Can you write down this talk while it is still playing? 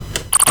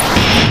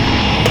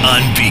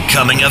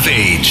Unbecoming of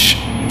Age,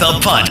 the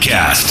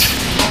podcast.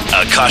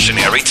 A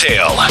cautionary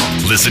tale.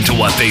 Listen to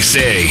what they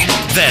say,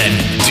 then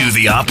do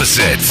the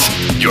opposite.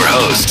 Your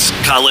hosts,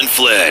 Colin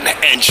Flynn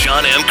and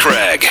Sean M.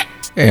 Craig.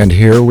 And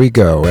here we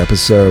go,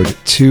 episode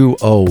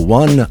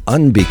 201,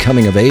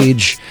 Unbecoming of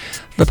Age,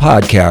 the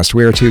podcast.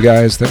 We are two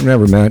guys that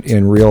never met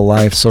in real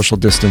life, social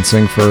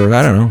distancing for,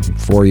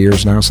 4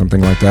 years now,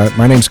 something like that.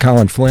 My name's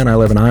Colin Flynn. I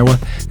live in Iowa,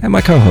 and my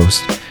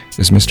co-host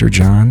is Mr.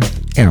 John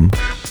M.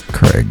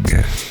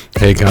 Craig.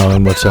 Hey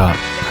Colin, what's up?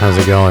 How's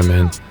it going,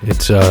 man?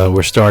 It's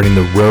we're starting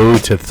the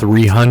road to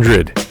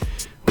 300.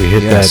 We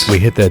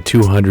hit that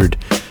 200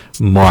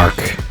 mark.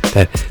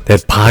 That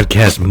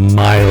podcast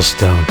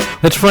milestone.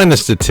 Let's find the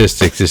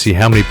statistics to see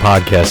how many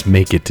podcasts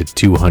make it to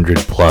 200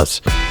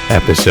 plus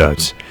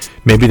episodes.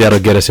 Maybe that'll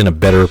get us in a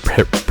better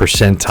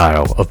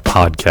percentile of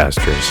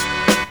podcasters.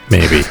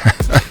 Maybe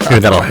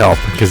that'll help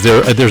because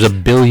there's a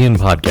billion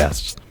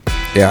podcasts.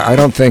 Yeah, I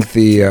don't think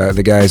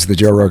the guys, the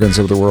Joe Rogans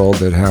of the world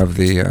that have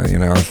the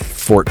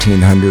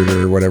 1,400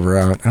 or whatever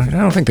out. I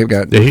don't think they've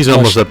got. Yeah, he's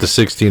almost up to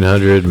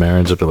 1,600.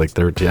 Maron's up to like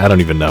 13. I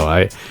don't even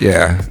know.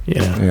 Yeah.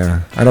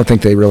 I don't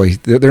think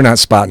they're not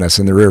spotting us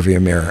in the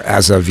rearview mirror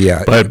as of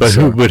yet. But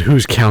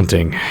who's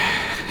counting?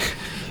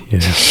 Who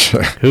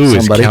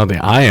is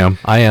counting? I am.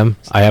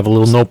 I have a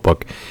little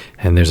notebook,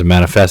 and there's a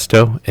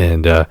manifesto,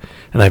 and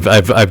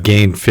I've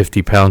gained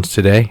 50 pounds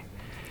today.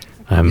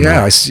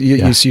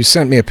 You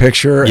sent me a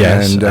picture.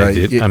 Yes, and I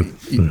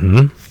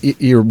did.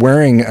 You're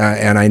wearing,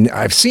 and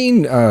I've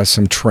seen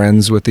some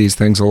trends with these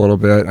things a little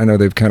bit. I know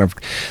they've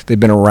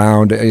been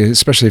around,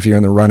 especially if you're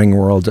in the running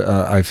world.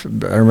 I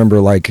remember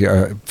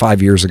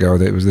 5 years ago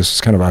this was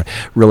kind of a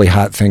really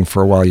hot thing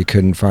for a while. You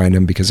couldn't find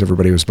them because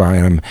everybody was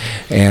buying them,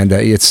 and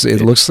it's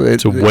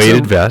a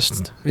weighted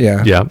vest.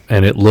 Yeah,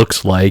 and it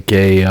looks like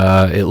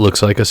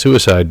a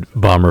suicide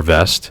bomber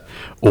vest.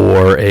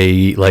 Or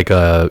a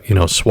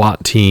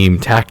SWAT team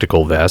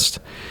tactical vest.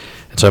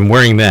 And so I'm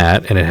wearing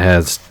that, and it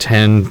has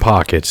 10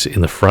 pockets in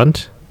the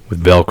front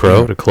with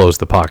Velcro to close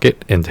the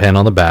pocket, and 10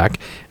 on the back,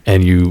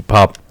 and you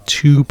pop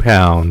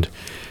 2-pound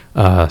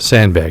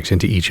sandbags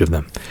into each of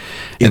them.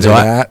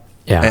 Either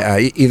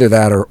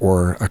that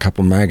or a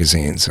couple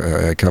magazines,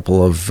 a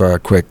couple of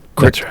quick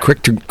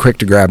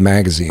to grab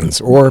magazines,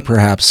 or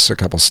perhaps a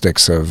couple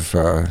sticks of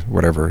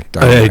whatever.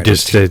 Dynamite.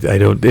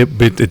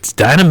 It's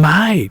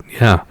dynamite.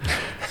 Yeah.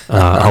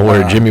 I'll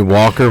wear a Jimmy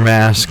Walker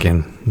mask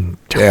and.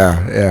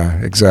 Yeah,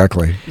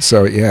 exactly.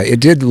 So it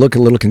did look a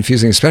little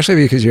confusing, especially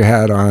because you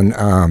had on.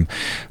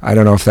 I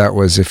don't know if that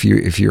was if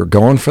you're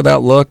going for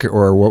that look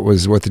or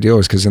what the deal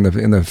was, because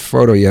in the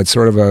photo you had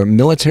sort of a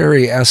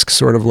military-esque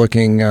sort of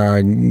looking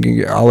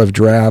olive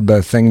drab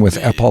thing with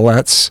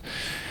epaulettes.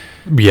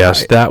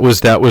 Yes, that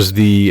was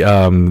the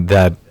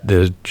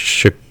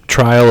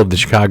trial of the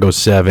Chicago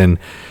 7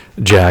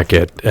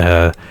 jacket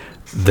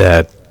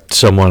that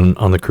someone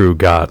on the crew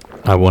got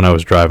when I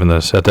was driving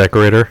the set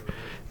decorator,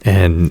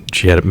 and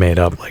she had it made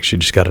up like she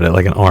just got it at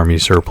like an army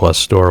surplus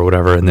store or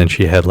whatever, and then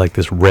she had like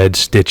this red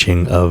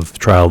stitching of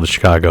Trial of the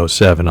Chicago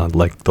 7 on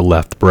like the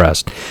left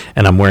breast,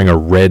 and I'm wearing a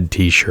red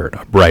t-shirt,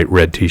 a bright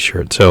red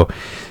t-shirt. So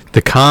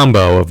the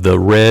combo of the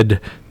red,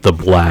 the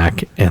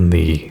black, and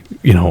the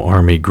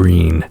army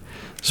green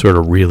sort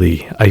of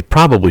really, I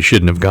probably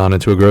shouldn't have gone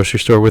into a grocery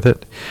store with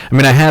it. I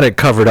mean, I had it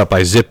covered up,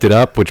 I zipped it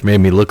up, which made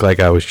me look like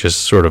I was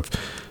just sort of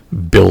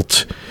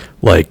built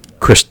like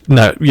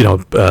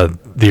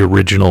the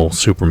original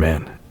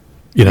Superman,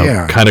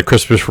 kind of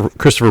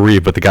Christopher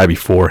Reeve, but the guy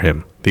before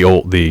him, the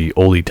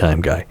oldie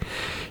time guy,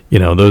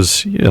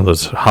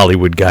 those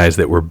Hollywood guys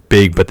that were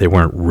big but they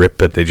weren't ripped,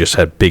 but they just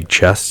had big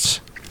chests.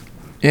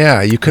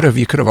 Yeah, you could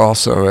have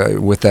also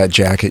with that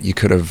jacket you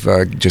could have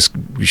just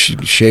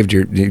shaved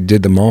you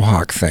did the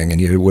mohawk thing, and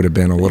you would have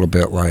been a little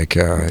bit like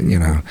a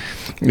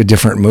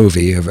different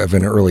movie of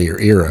an earlier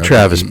era.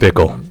 Travis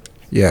Bickle.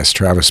 Yes,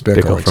 Travis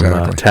Bickle,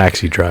 exactly. From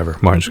Taxi Driver,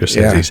 Martin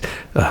Scorsese's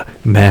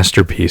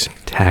masterpiece,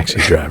 Taxi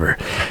Driver,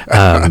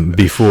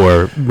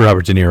 before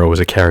Robert De Niro was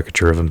a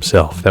caricature of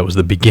himself. That was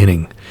the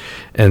beginning.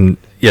 And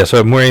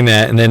so I'm wearing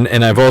that,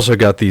 and I've also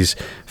got these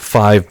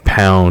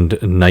 5-pound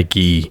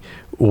Nike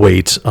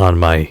weights on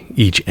my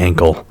each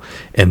ankle,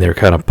 and they're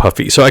kind of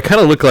puffy. So I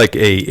kind of look like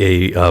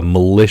a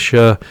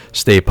militia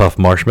Stay Puft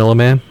Marshmallow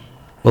Man.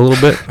 A little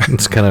bit.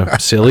 It's kind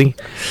of silly.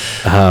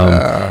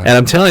 And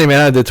I'm telling you,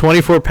 man, the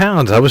 24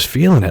 pounds, I was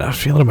feeling it. I was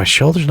feeling it in my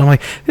shoulders, and I'm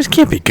like, this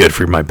can't be good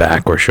for my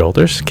back or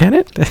shoulders, can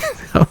it?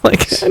 I'm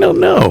like, I don't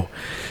know.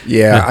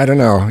 Yeah, I don't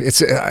know.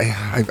 It's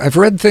I've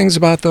read things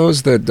about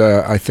those that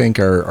I think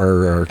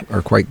are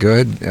quite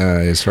good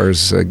as far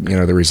as the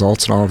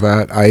results and all of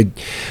that.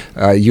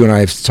 You and I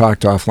have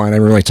talked offline. I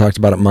haven't really talked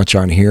about it much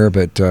on here,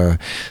 but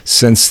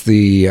since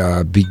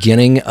the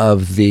beginning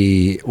of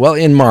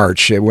in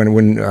March when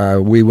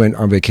we went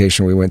on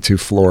vacation, we went to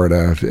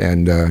Florida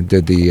and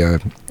did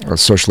the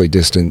socially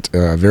distant,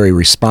 very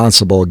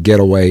responsible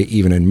getaway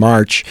even in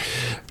March.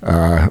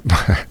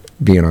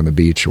 being on the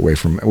beach away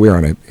from. We were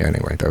on it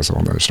anyway. That was a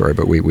whole other story.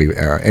 But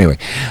anyway.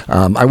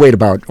 I weighed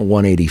about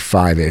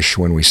 185-ish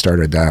when we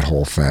started that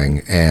whole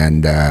thing,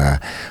 and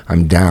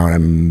I'm down.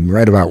 I'm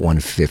right about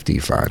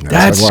 155 now.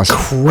 That's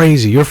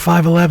crazy. You're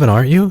 5'11",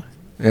 aren't you?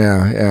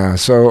 Yeah.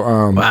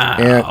 So,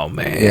 wow,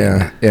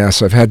 man. Yeah.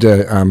 So I've had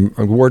to,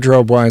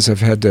 wardrobe-wise, I've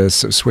had to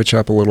switch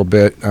up a little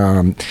bit.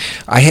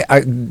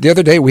 The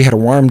other day we had a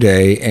warm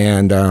day,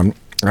 and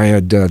I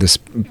had this.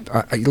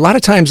 A lot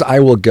of times I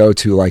will go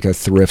to like a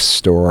thrift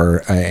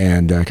store,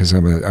 and because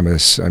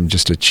I'm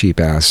just a cheap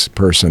ass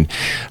person,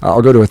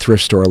 I'll go to a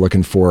thrift store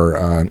looking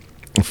for.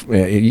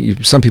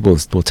 Some people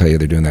will tell you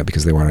they're doing that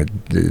because they want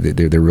to.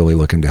 They're really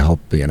looking to help,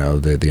 the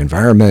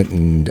environment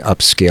and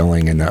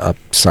upscaling and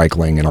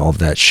upcycling and all of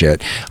that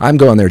shit. I'm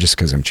going there just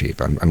because I'm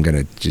cheap. I'm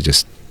going to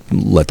just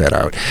let that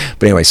out.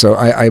 But anyway, so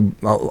I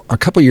a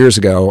couple years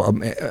ago,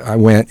 I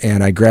went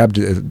and I grabbed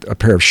a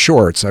pair of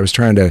shorts. I was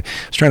trying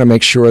to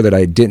make sure that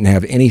I didn't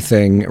have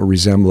anything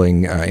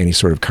resembling any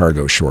sort of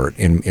cargo short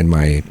in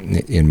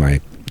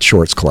my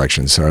shorts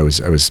collection. So I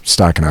was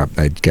stocking up.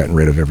 I'd gotten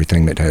rid of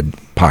everything that had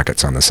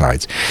pockets on the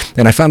sides,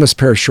 and I found this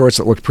pair of shorts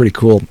that looked pretty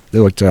cool. They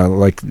looked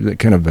like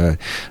kind of a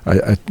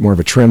more of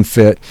a trim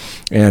fit.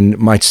 And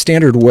my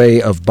standard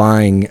way of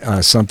buying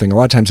something, a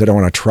lot of times I don't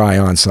want to try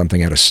on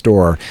something at a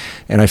store,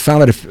 and I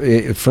found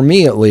that for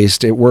me at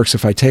least, it works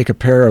if I take a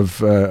pair of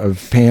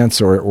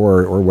pants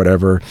or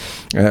whatever,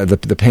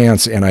 the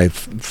pants, and I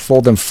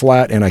fold them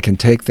flat, and I can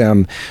take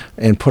them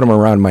and put them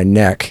around my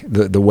neck,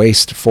 the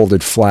waist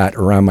folded flat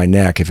around my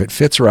neck. If it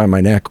fits around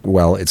my neck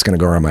well, it's going to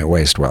go around my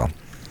waist well.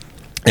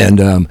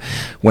 And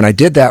when I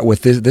did that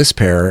with this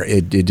pair,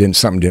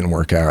 something didn't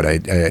work out.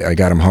 I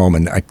got them home,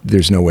 and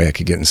there's no way I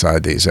could get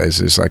inside these.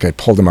 It's like I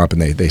pulled them up,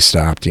 and they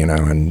stopped,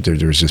 and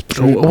there was just.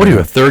 What are you,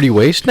 a 30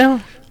 waist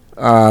now?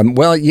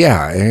 Well, yeah,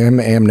 I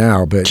am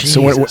now. But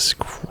Jesus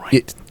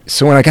Christ.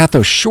 So when I got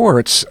those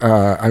shorts,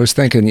 I was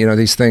thinking,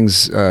 these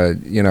things, I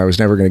was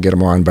never going to get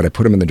them on, but I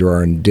put them in the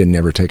drawer and didn't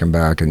ever take them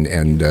back.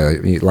 And a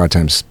lot of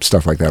times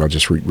stuff like that, I'll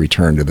just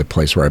return to the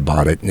place where I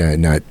bought it,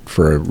 not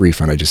for a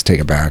refund. I just take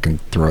it back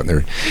and throw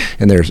it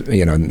in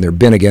their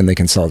bin again. They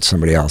can sell it to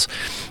somebody else.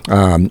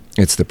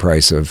 It's the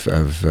price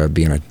of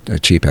being a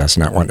cheap ass,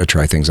 not wanting to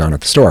try things on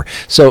at the store.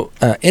 So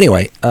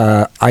anyway,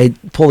 I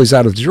pull these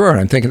out of the drawer, and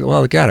I'm thinking,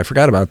 well, God, I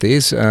forgot about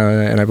these,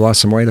 and I've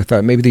lost some weight. I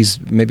thought maybe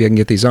I can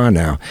get these on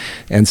now.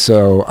 And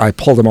so I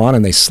pulled them on,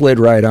 and they slid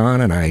right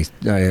on, and I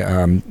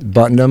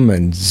buttoned them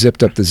and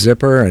zipped up the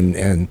zipper,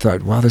 and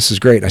thought, wow, this is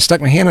great. And I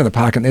stuck my hand in the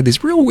pocket, and they had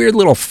these real weird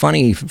little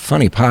funny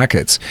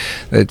pockets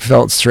that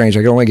felt strange.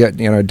 I could only get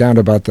down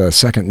to about the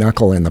second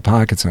knuckle in the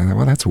pockets, and I thought,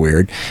 well, that's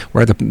weird.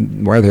 Why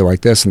are they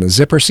like this? And the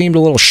zipper seemed a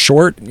little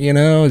short. It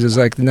was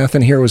like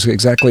nothing here was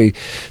exactly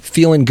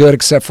feeling good,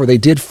 except for they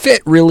did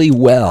fit really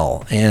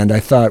well. And I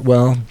thought,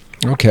 well,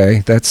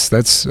 okay, that's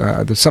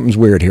something's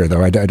weird here,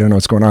 though. I don't know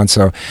what's going on.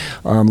 So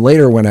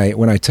later, when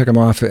I took them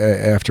off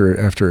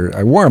after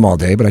I wore them all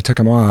day, but I took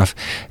them off,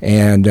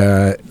 and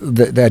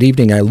that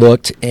evening I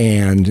looked,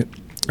 and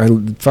I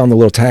found the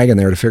little tag in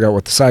there to figure out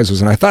what the size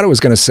was, and I thought it was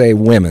going to say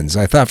women's.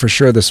 I thought for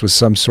sure this was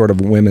some sort of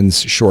women's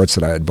shorts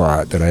that I had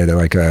bought, that I had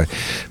like a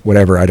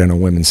whatever, I don't know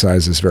women's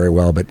sizes very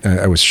well, but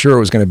I was sure it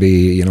was going to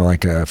be,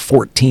 like a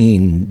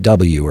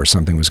 14W or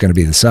something was going to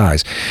be the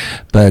size.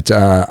 But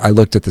I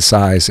looked at the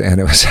size, and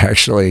it was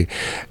actually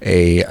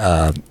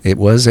it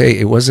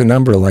was a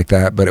number like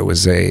that, but it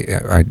was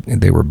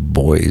they were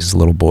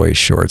little boys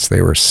shorts.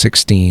 They were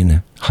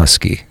 16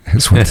 husky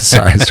is what the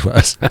size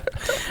was.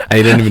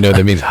 I didn't even know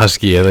that means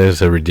husky. That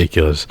is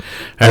ridiculous.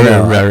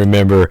 I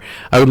remember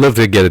I would love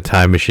to get a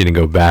time machine and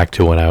go back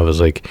to when I was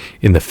like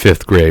in the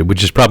 5th grade,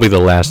 which is probably the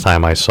last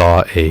time I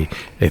saw a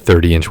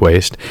 30-inch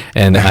waist.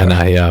 And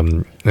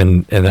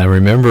I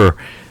remember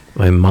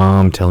my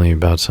mom telling me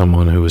about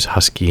someone who was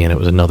husky, and it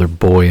was another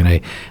boy, and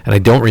I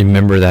don't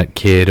remember that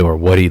kid or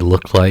what he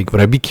looked like, but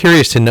I'd be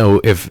curious to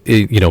know if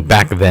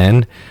back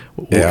then,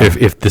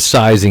 if the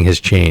sizing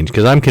has changed,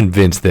 because I'm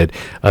convinced that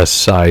a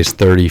size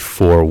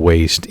 34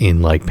 waist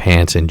in like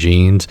pants and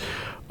jeans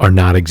are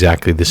not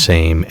exactly the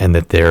same, and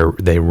that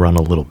they run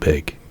a little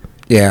big.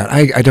 Yeah,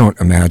 I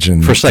don't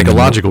imagine for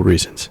psychological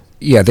reasons.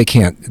 Yeah, they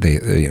can't.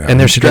 And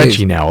they're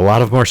stretchy now. A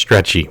lot of them are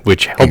stretchy,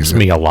 which helps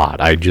me a lot.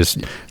 A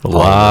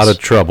lot of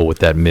trouble with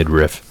that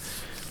midriff.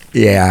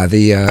 Yeah,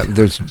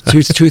 there's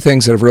two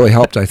things that have really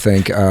helped. I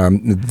think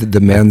the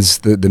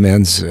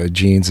men's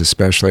jeans,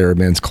 especially, or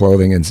men's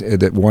clothing, and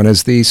that one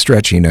is the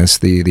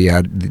stretchiness,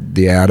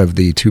 the ad of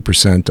the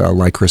 2%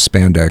 lycra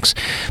spandex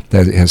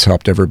that has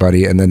helped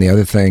everybody. And then the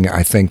other thing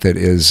I think that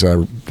is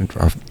a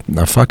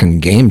fucking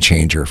game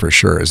changer for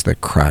sure is the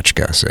crotch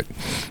gusset.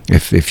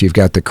 If you've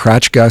got the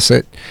crotch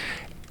gusset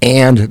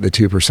and the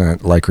 2%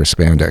 lycra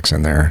spandex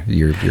in there,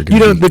 you're going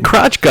to the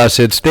crotch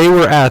gussets, they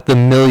were at the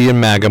Million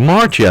MAGA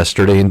March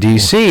yesterday in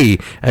D.C.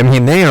 I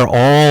mean, they are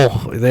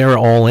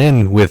all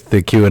in with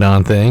the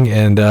QAnon thing,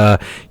 and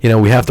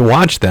we have to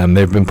watch them.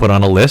 They've been put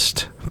on a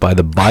list by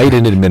the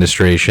Biden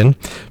administration,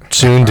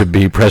 soon to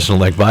be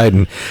President-elect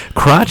Biden.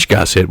 Crotch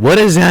gusset, what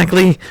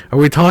exactly are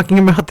we talking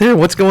about there?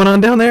 What's going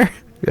on down there?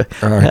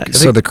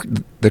 So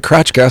the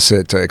crotch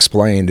gusset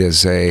explained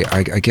is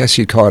I guess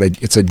you'd call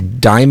it it's a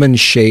diamond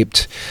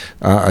shaped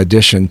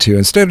addition to,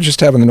 instead of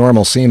just having the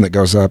normal seam that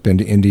goes up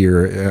into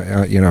your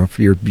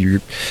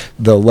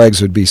the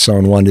legs would be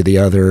sewn one to the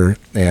other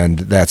and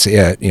that's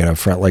it,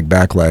 front leg,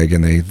 back leg,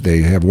 and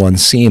they have one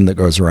seam that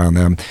goes around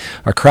them.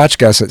 A crotch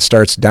gusset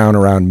starts down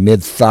around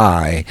mid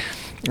thigh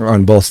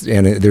on both,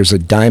 and there's a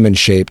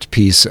diamond-shaped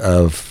piece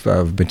of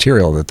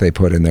material that they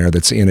put in there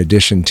that's in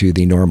addition to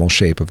the normal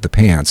shape of the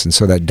pants. And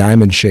so that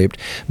diamond-shaped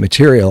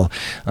material,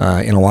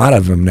 in a lot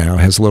of them now,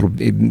 has a little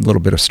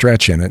bit of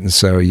stretch in it, and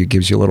so it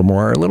gives you a little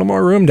more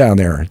room down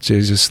there. It's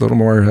just a little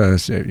more,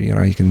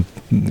 you can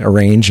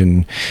arrange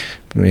and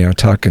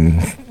tuck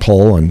and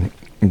pull and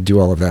do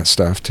all of that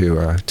stuff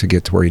to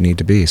get to where you need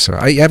to be. So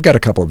I've got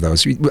a couple of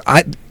those.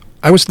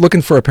 I was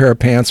looking for a pair of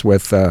pants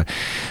with.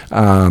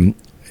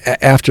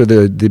 After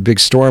the big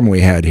storm we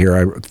had here,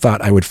 I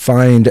thought I would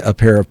find a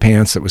pair of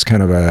pants that was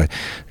kind of a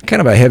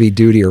heavy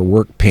duty or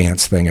work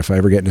pants thing. If I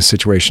ever get in a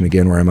situation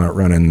again where I'm out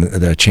running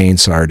the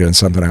chainsaw or doing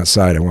something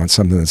outside, I want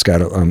something that's got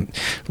a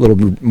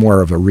little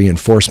more of a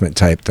reinforcement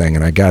type thing.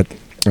 And I got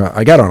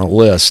on a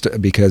list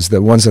because the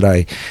ones that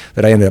I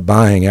ended up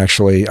buying,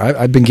 actually,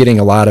 I've been getting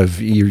a lot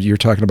of. You're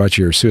talking about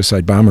your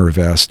suicide bomber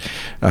vest.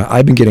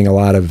 I've been getting a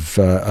lot of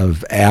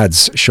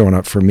ads showing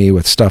up for me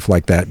with stuff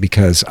like that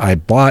because I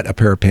bought a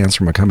pair of pants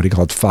from a company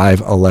called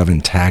 511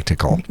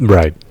 Tactical.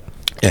 Right.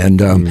 And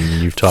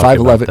you've talked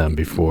about them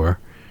before.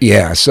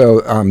 Yeah,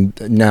 so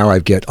now I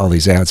get all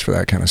these ads for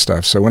that kind of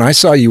stuff. So when I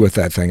saw you with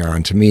that thing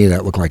on, to me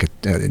that looked like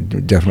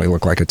it definitely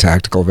looked like a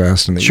tactical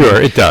vest. And sure,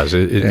 it does.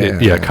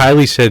 Yeah,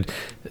 Kylie said,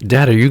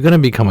 "Dad, are you going to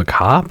become a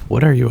cop?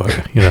 What are you?"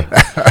 Like,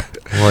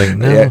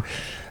 no. Yeah.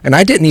 And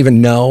I didn't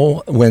even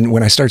know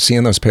when I started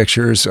seeing those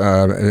pictures,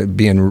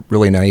 being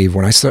really naive,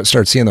 when I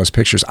started seeing those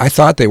pictures, I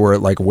thought they were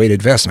like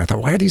weighted vests. And I thought,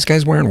 why are these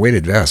guys wearing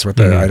weighted vests? I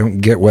don't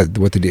get what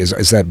the deal is.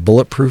 Is that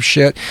bulletproof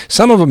shit?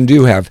 Some of them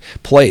do have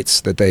plates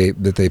that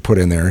they put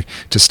in there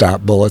to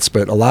stop bullets,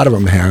 but a lot of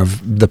them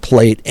have the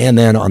plate, and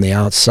then on the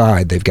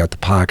outside, they've got the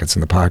pockets,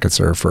 and the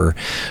pockets are for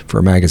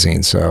a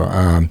magazine. So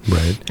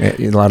right.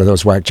 A lot of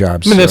those whack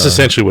jobs. I mean, that's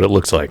essentially what it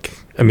looks like.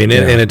 I mean,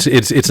 and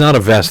it's not a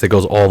vest that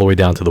goes all the way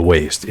down to the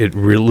waist. It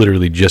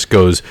literally just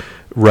goes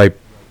right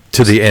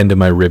to the end of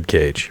my rib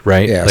cage,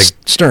 right? Yeah, like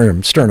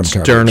sternum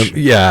coverage.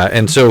 Yeah,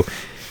 and so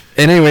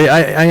anyway,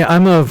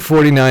 I'm a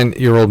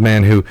 49-year-old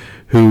man who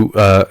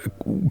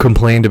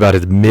complained about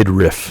his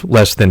midriff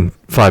less than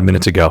 5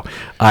 minutes ago.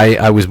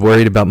 I was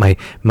worried about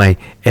my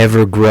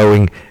ever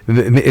growing.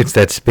 It's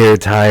that spare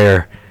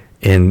tire,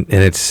 and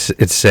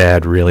it's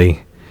sad,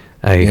 really.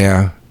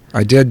 I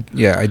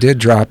did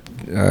drop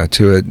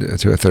to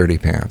a 30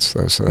 pants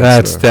though. So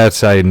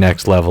that's a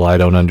next level. I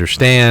don't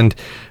understand.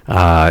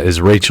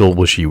 Is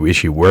Rachel? Is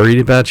she worried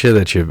about you?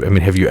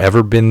 Have you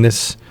ever been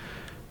this?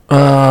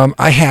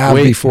 I have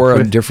before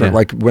on different,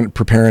 like when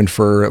preparing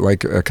for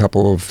like a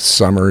couple of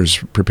summers,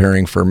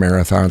 preparing for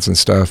marathons and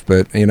stuff.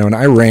 But and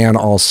I ran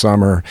all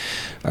summer,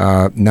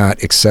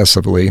 not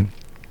excessively,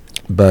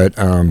 but.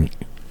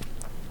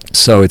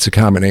 So it's a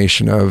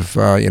combination of,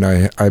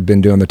 I've been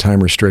doing the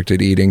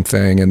time-restricted eating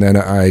thing, and then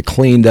I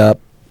cleaned up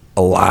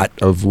a lot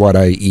of what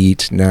I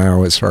eat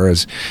now as far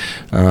as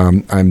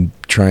I'm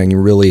trying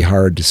really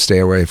hard to stay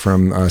away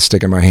from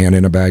sticking my hand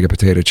in a bag of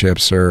potato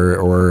chips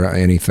or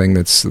anything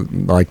that's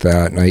like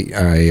that.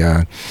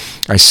 And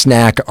I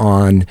snack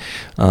on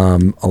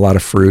a lot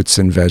of fruits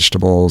and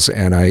vegetables,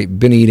 and I've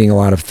been eating a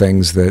lot of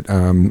things that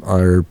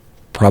are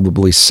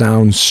probably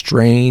sounds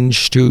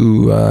strange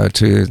to a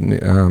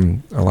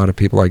lot of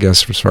people, I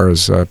guess, as far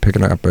as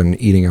picking up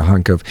and eating a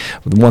hunk of.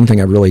 The one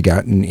thing I've really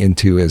gotten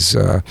into is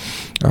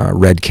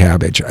red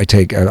cabbage.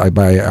 I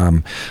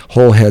buy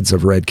whole heads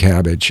of red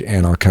cabbage,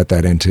 and I'll cut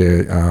that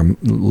into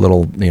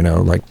little,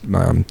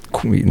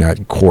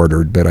 not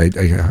quartered, but I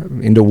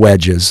into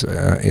wedges.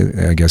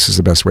 I guess is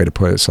the best way to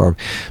put it. So I'll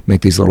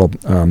make these little.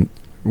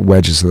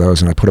 Wedges of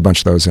those, and I put a bunch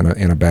of those in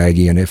a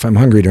baggie. And if I'm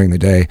hungry during the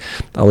day,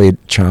 I'll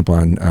chomp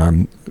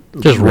on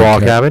just raw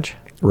cabbage.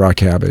 Raw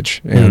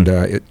cabbage, and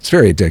it's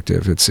very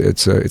addictive.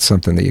 It's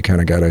something that you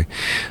kind of got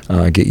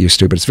to get used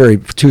to. But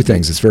it's two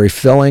things. It's very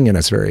filling, and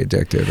it's very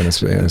addictive.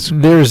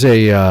 And there's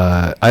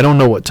I don't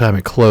know what time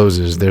it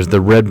closes. There's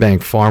the Red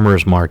Bank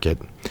Farmers Market.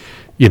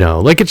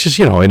 It's just,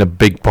 in a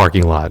big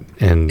parking lot.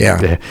 And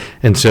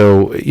and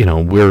so,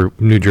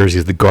 New Jersey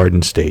is the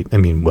Garden State. I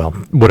mean, well,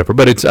 whatever.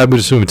 But I would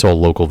assume it's all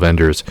local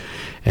vendors.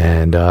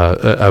 And when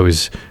I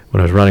was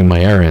running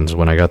my errands,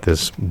 when I got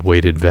this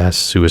weighted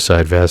vest,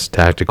 suicide vest,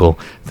 tactical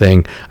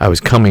thing, I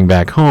was coming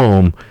back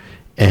home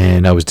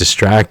and I was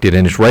distracted.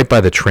 And it's right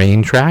by the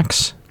train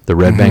tracks, the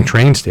Red Bank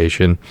train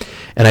station,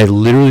 and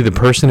the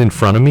person in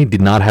front of me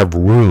did not have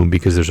room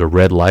because there's a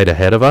red light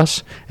ahead of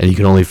us, and you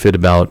can only fit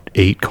about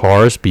 8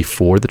 cars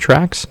before the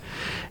tracks,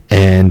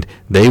 and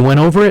they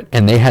went over it,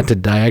 and they had to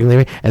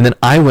diagonally, and then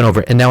I went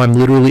over it, and now I'm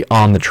literally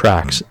on the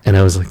tracks, and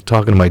I was like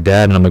talking to my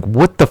dad, and I'm like,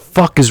 what the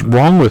fuck is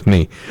wrong with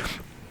me?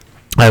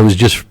 I was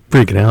just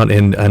freaking out,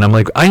 and I'm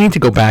like, I need to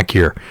go back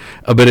here.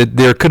 But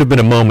there could have been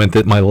a moment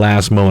that my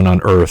last moment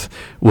on Earth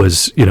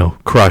was,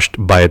 crushed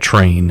by a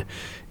train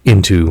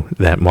into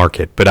that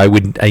market. But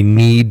I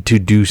need to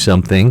do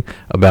something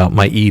about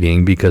my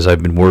eating because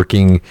I've been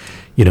working,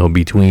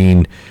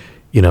 between,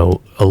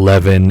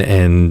 11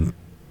 and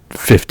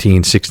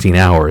 15, 16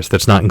 hours.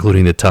 That's not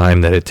including the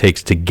time that it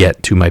takes to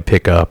get to my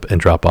pickup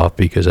and drop off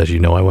because, as you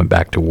know, I went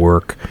back to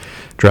work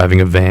driving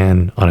a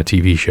van on a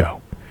TV show.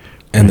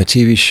 And the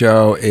TV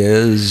show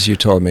is, you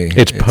told me.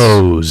 It's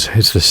Pose.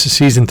 It's the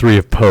season 3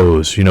 of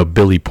Pose.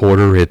 Billy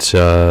Porter. It's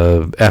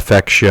a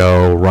FX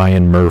show.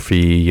 Ryan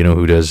Murphy,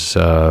 who does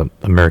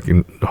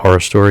American Horror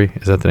Story.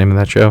 Is that the name of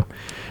that show?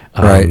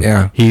 Right,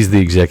 yeah. He's the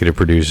executive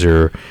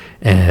producer.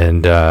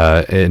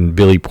 And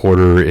Billy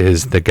Porter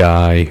is the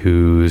guy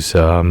who's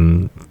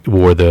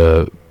wore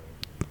the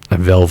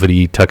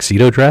velvety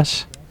tuxedo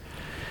dress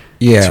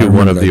to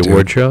one of the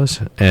award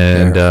shows.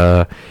 And...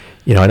 Yeah.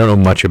 I don't know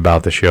much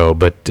about the show,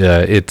 but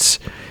it's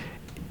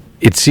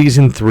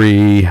season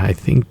 3. I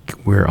think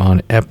we're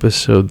on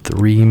episode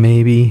 3,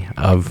 maybe.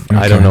 Okay.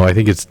 I don't know. I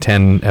think it's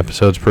 10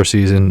 episodes per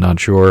season. Not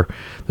sure.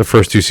 The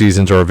first 2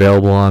 seasons are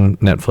available on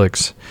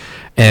Netflix.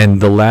 And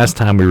the last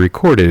time we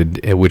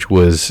recorded, which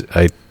was,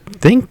 I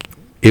think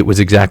it was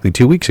exactly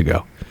 2 weeks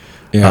ago,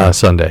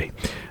 Sunday.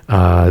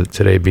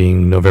 Today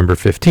being November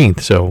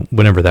 15th, so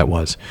whenever that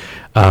was.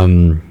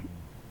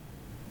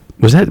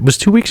 Was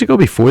 2 weeks ago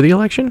before the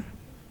election?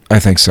 I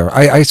think so.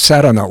 I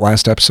sat on that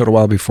last episode a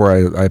while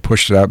before I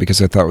pushed it out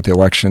because I thought with the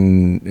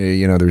election,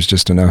 there's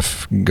just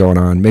enough going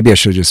on. Maybe I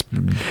should just...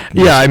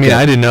 Yeah,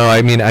 I didn't know.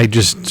 I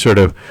just sort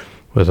of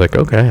was like,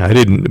 okay, I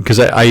didn't... Because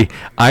I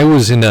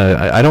was in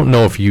I don't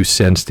know if you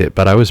sensed it,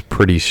 but I was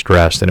pretty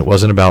stressed, and it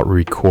wasn't about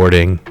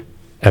recording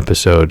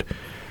episode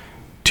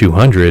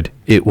 200.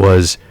 It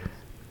was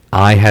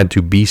I had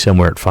to be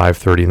somewhere at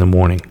 5:30 in the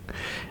morning.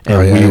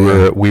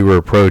 And we were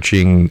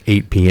approaching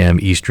 8 p.m.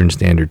 Eastern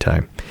Standard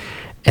Time.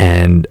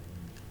 And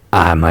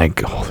I'm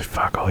like, holy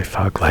fuck.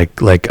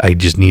 Like I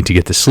just need to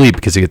get to sleep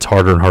because it gets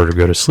harder and harder to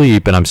go to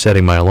sleep. And I'm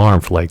setting my alarm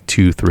for like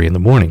 2, 3 in the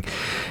morning.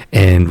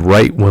 And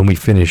right when we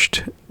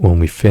finished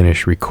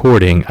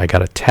recording, I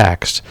got a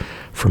text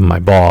from my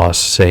boss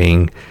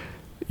saying,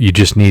 you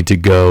just need to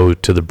go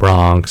to the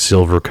Bronx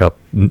Silver Cup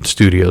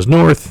Studios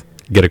North,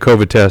 get a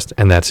COVID test,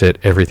 and that's it.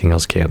 Everything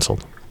else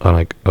canceled. I'm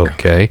like,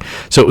 okay.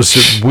 So it was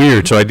just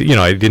weird. So I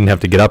didn't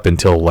have to get up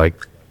until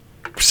like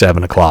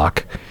 7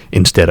 o'clock.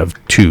 Instead of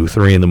 2,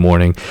 3 in the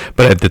morning.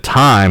 But at the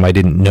time, I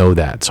didn't know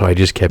that. So I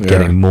just kept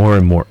getting more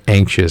and more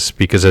anxious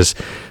because as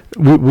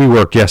we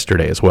worked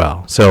yesterday as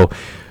well. So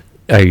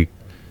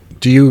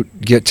Do you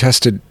get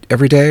tested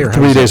every day? Or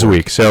 3 days a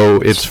week.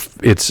 So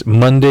it's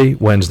Monday,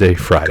 Wednesday,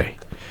 Friday.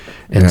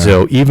 And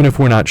so even if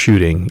we're not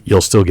shooting,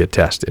 you'll still get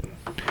tested.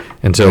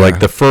 And so like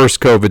the first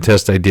COVID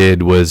test I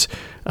did was,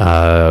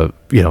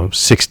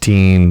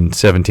 16,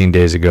 17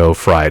 days ago,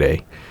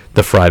 Friday.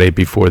 The Friday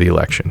before the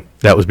election.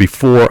 That was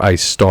before I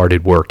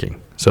started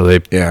working. So they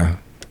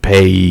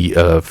pay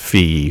a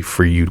fee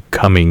for you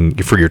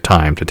for your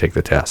time to take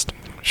the test.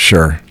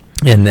 Sure.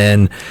 And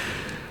then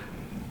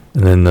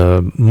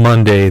the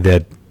Monday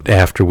that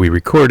after we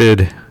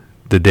recorded,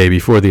 the day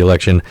before the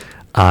election,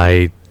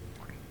 I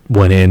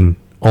went in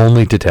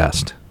only to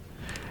test.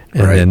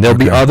 And then there'll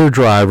be other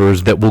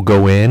drivers that will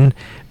go in,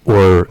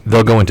 or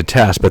they'll go into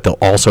test, but they'll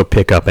also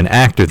pick up an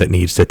actor that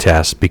needs to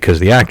test because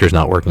the actor's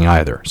not working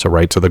either. So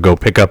they'll go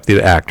pick up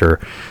the actor,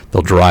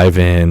 they'll drive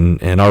in,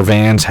 and our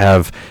vans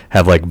have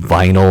like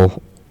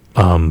vinyl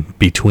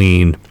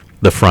between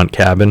the front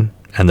cabin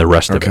and the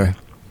rest of it. Okay,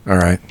 all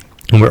right.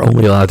 And we're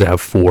only allowed to have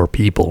 4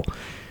 people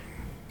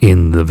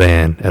in the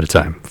van at a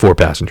time, 4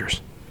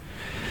 passengers.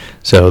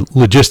 So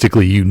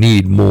logistically, you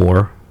need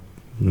more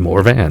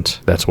vans.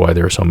 That's why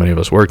there are so many of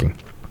us working.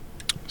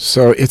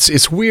 So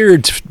it's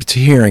weird to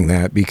hearing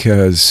that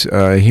because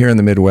here in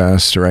the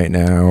Midwest right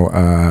now,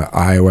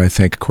 Iowa, I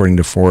think, according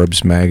to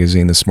Forbes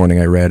magazine this morning,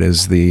 I read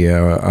is the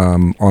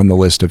on the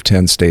list of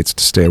 10 states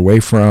to stay away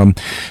from.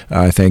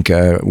 I think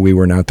we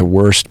were not the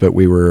worst, but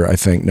we were, I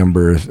think,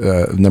 number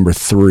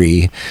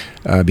 3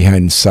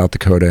 behind South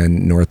Dakota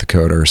and North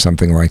Dakota or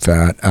something like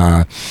that.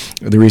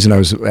 The reason I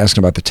was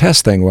asking about the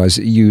test thing was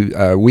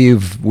we're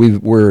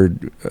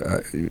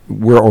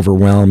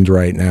overwhelmed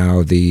right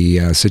now.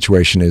 The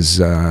situation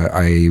is.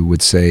 I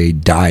would say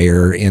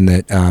dire in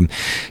that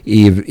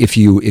if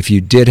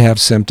you did have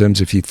symptoms,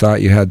 if you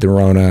thought you had the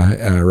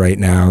Rona right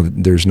now,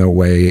 there's no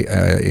way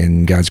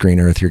in God's green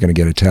earth you're going to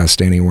get a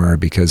test anywhere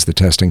because the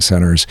testing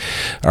centers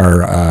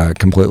are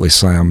completely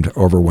slammed,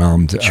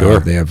 overwhelmed. Sure.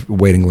 They have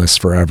waiting lists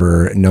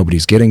forever.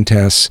 Nobody's getting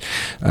tests.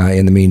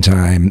 In the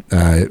meantime,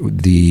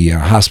 the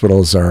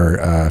hospitals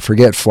are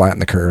forget flatten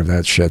the curve.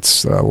 That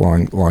shit's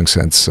long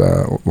since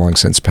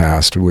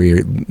passed.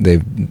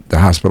 The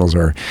hospitals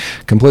are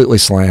completely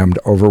slammed,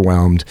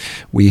 overwhelmed.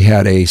 We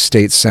had a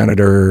state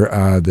senator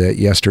that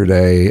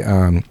yesterday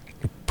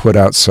put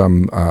out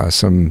some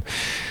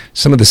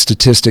some of the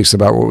statistics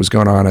about what was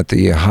going on at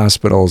the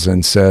hospitals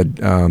and said,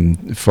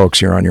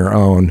 folks, you're on your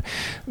own.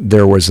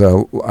 There was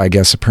I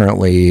guess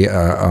apparently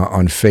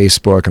on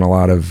Facebook and a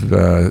lot of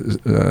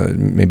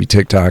maybe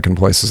TikTok and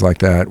places like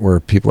that where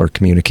people are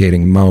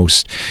communicating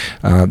most,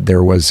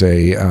 there was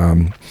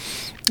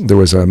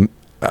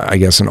I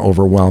guess an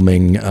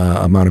overwhelming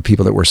amount of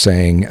people that were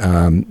saying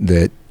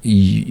that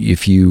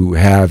if you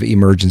have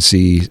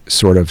emergency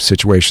sort of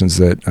situations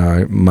that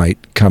might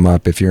come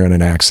up, if you're in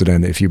an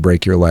accident, if you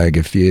break your leg,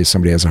 if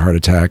somebody has a heart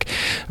attack,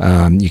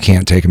 you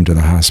can't take them to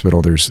the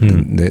hospital.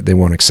 They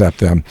won't accept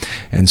them.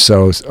 And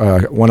so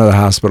one of the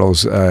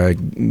hospitals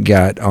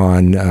got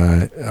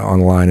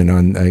online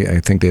and I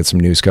think they had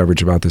some news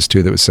coverage about this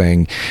too that was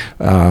saying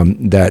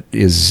that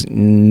is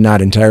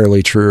not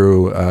entirely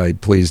true.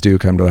 Please do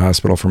come to the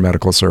hospital for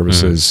medical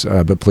services,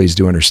 but please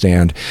do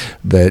understand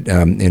that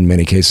in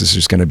many cases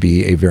there's going to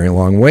be a very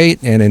long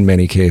wait, and in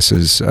many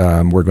cases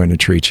we're going to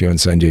treat you and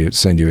send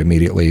you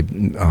immediately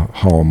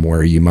home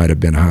where you might have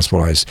been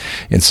hospitalized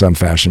in some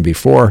fashion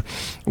before.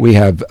 We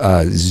have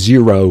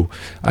 0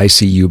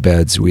 ICU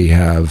beds. We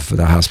have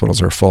the hospitals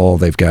are full.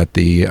 They've got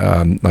the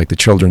like the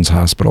children's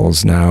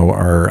hospitals now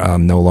are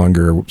no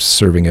longer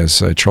serving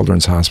as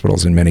children's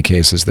hospitals. In many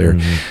cases,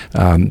 they've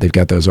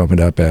got those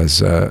opened up as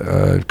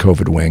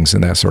COVID wings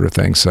and that sort of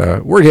thing.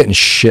 So we're getting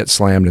shit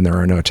slammed, and there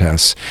are no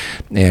tests.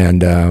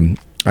 And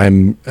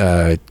I'm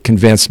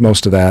convinced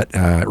most of that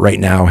right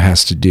now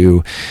has to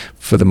do,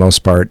 for the most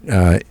part,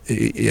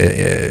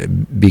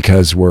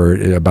 because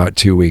we're about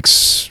 2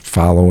 weeks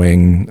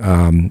following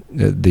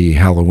the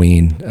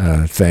Halloween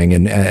thing.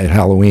 And at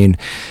Halloween,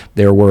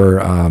 there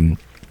were...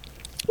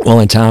 Well,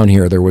 in town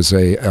here, there was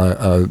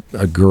a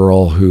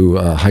girl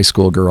a high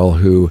school girl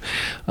who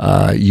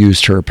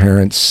used her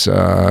parents'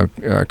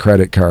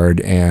 credit card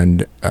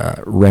and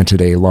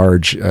rented a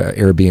large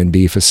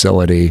Airbnb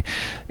facility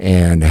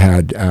and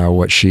had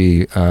what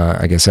she,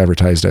 I guess,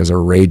 advertised as a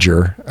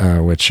rager,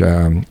 which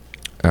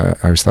I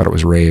always thought it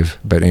was rave,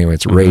 but anyway,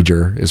 it's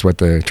rager is what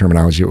the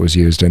terminology was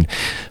used. And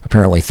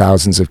apparently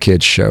thousands of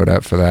kids showed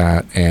up for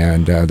that,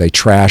 and they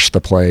trashed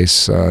the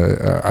place.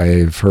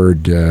 I've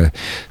heard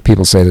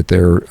people say that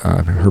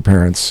her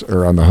parents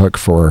are on the hook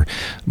for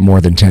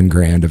more than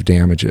 $10,000 of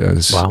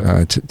damages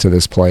to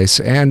this place.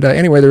 And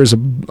anyway, there was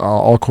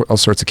all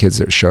sorts of kids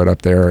that showed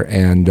up there,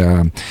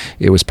 and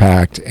it was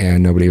packed,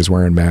 and nobody was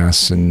wearing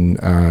masks. And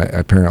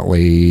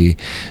apparently,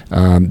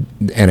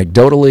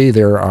 anecdotally,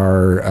 there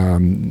are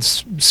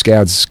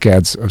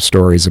scads of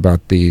stories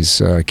about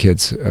these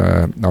kids.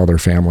 All their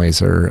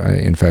families are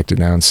infected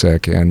now and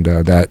sick, and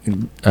that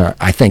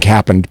I think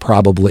happened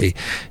probably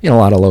in a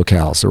lot of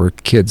locales. There were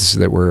kids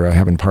that were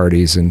having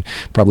parties, and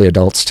probably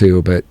adults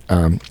too. But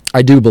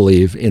I do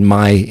believe, in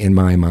my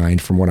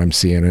mind, from what I'm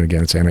seeing, and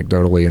again, it's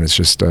anecdotally, and it's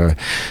just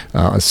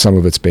some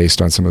of it's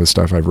based on some of the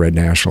stuff I've read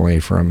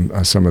nationally from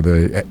some of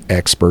the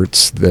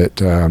experts,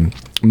 that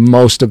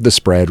most of the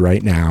spread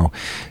right now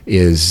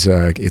is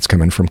it's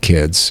coming from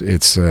kids.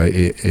 It's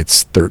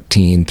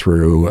 13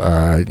 through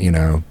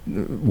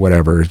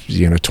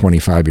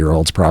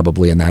 25-year-olds,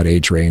 probably in that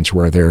age range,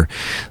 where they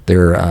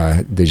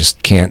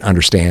just can't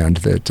understand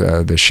that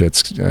the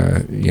shit's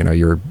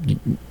you're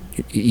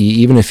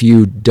even if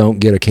you don't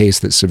get a case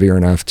that's severe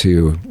enough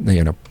to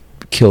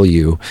kill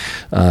you,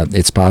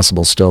 it's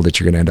possible still that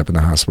you're going to end up in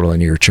the hospital,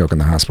 and you're choking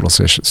the hospital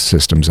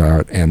systems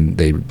out. And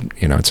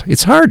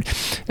it's hard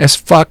as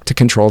fuck to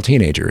control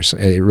teenagers.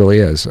 It really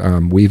is.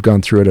 We've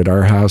gone through it at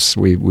our house.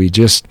 We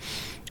just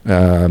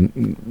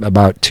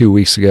about 2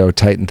 weeks ago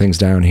tightened things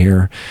down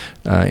here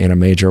in a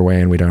major way,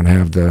 and we don't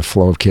have the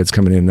flow of kids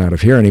coming in and out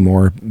of here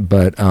anymore.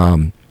 But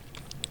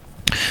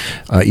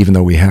even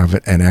though we have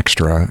an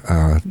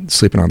extra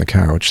sleeping on the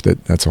couch,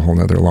 that's a whole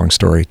nother long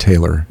story.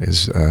 Taylor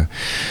is the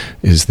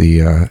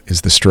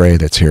stray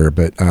that's here,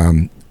 but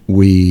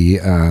we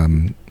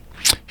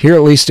here,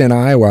 at least in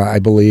Iowa, I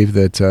believe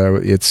that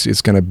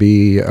it's going to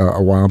be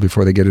a while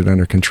before they get it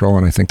under control.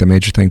 And I think the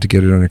major thing to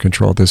get it under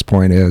control at this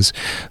point is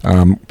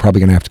probably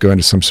going to have to go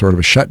into some sort of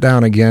a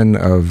shutdown again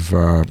of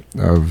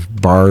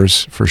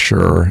bars for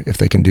sure, if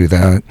they can do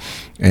that.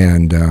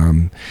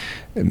 And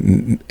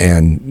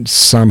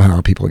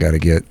somehow people got to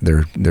get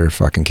their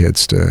fucking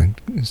kids to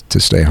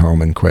stay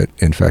home and quit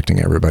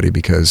infecting everybody,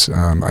 because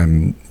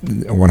I'm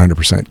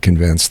 100%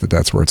 convinced that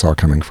that's where it's all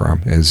coming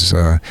from, is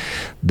the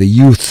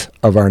youth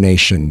of our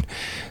nation,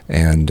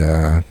 and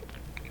and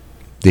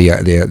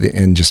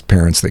just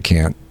parents that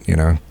can't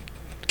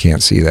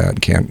see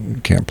that,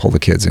 can't pull the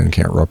kids in,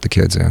 can't rope the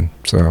kids in.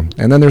 So,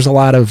 and then there's a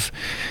lot of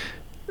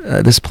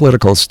this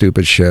political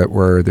stupid shit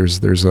where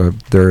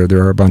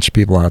there are a bunch of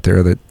people out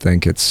there that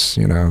think it's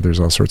there's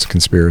all sorts of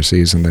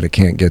conspiracies and that it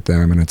can't get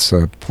them, and it's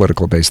a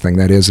political based thing.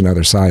 That is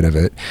another side of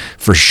it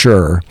for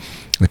sure,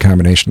 the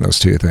combination of those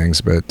two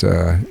things. But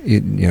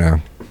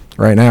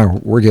right now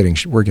we're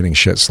getting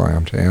shit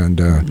slammed, and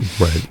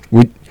right.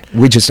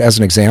 we just, as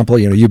an example,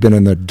 you've been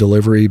in the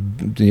delivery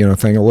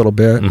thing a little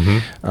bit.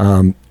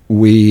 Mm-hmm.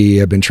 we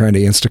have been trying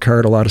to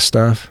Instacart a lot of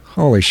stuff.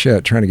 Holy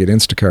shit, trying to get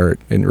Instacart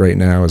right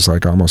now is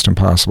like almost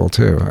impossible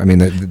too. I mean,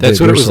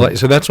 that's what it was like.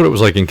 So that's what it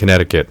was like in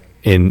Connecticut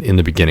in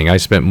the beginning. I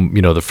spent,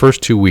 the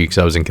first 2 weeks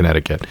I was in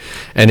Connecticut,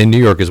 and in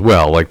New York as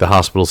well. Like the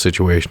hospital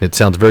situation, it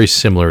sounds very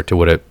similar to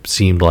what it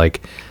seemed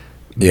like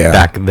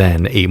back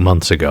then, 8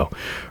 months ago,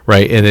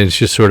 right? And it's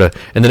just sort of,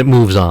 and then it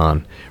moves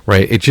on,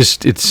 right?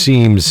 It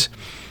seems.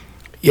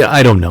 Yeah,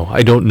 I don't know.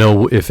 I don't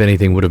know if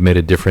anything would have made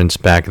a difference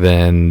back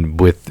then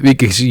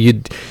because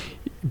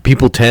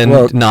people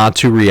tend not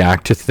to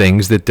react to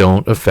things that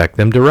don't affect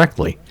them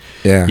directly.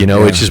 Yeah.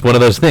 It's just one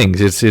of those things.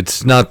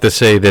 It's not to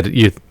say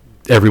that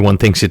everyone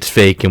thinks it's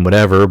fake and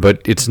whatever, but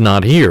it's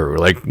not here.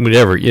 Like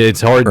whatever. It's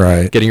hard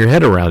getting your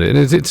head around it.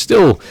 And it's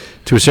still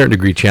to a certain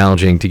degree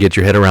challenging to get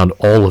your head around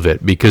all of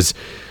it because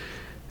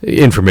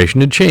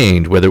information had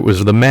changed, whether it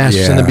was the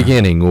masks in the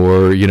beginning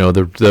or,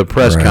 the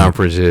press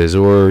conferences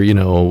or,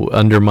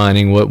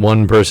 undermining what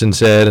one person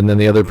said and then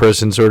the other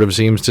person sort of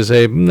seems to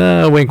say,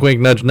 no, wink,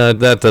 wink, nudge, nudge,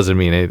 that doesn't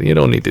mean anything. You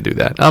don't need to do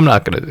that. I'm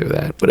not going to do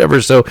that.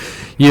 Whatever. So,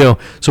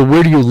 so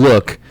where do you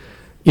look?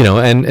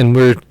 And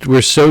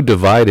we're so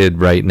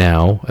divided right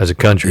now as a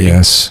country.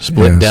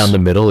 Split down the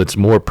middle. It's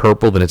more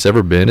purple than it's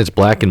ever been. It's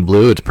black and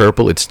blue. It's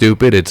purple. It's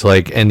stupid. It's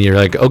like, and you're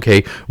like,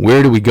 okay,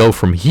 where do we go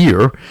from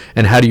here?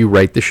 And how do you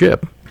right the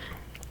ship?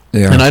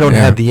 Yeah, and I don't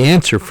have the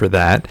answer for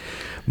that,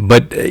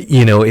 but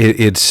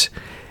it's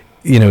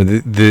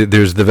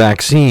there's the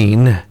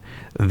vaccine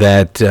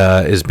that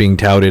is being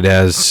touted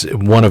as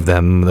one of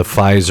them, the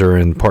Pfizer,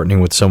 and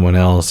partnering with someone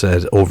else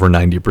as over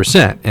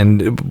 90%.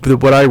 And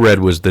what I read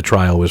was the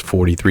trial was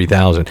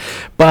 43,000,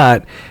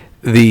 but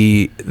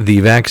the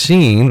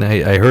vaccine,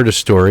 I heard a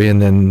story,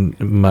 and then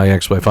my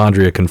ex-wife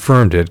Andrea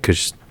confirmed it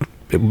because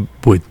the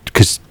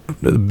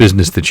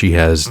business that she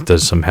has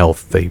does some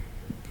health. They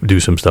do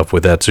some stuff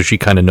with that, so she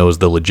kind of knows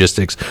the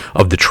logistics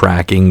of the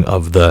tracking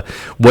of the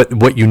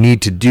what you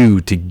need to do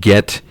to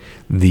get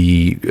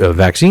the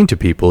vaccine to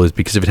people is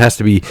because if it has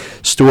to be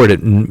stored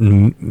at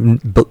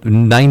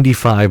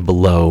 95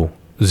 below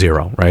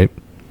zero, right?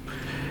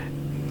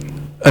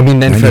 I mean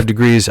 95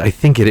 degrees. I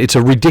think it's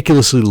a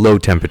ridiculously low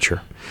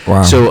temperature.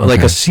 Wow. So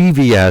like a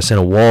CVS and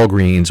a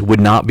Walgreens would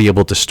not be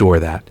able to store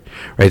that,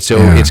 right? So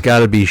it's got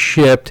to be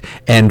shipped,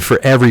 and for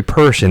every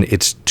person,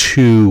 it's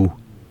two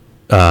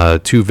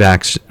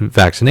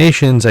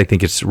vaccinations. I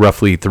think it's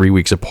roughly 3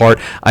 weeks apart.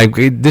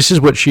 This is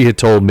what she had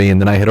told me,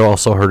 and then I had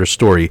also heard a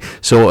story.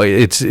 So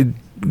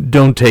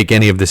don't take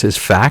any of this as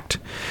fact.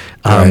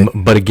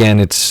 But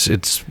again,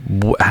 it's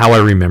how I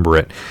remember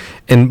it.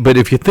 But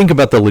if you think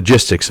about the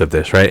logistics of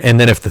this, right? And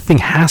then if the thing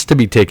has to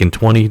be taken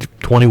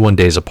 21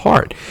 days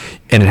apart,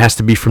 and it has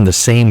to be from the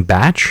same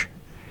batch,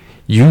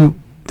 the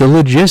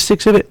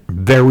logistics of it,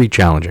 very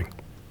challenging.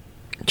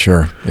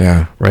 Sure.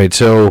 Yeah. Right.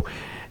 So,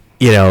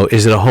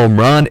 is it a home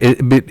run?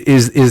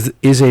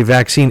 Is a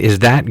vaccine, is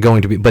that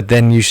going to be? But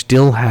then you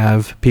still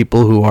have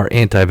people who are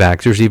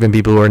anti-vaxxers, even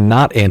people who are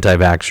not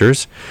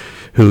anti-vaxxers,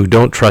 who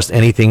don't trust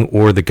anything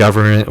or the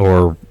government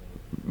or,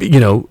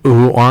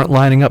 who aren't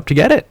lining up to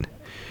get it.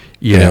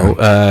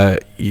 Even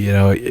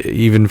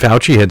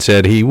Fauci had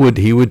said he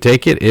would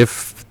take it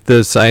if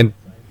the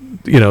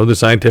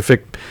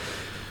scientific,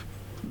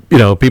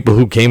 people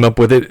who came up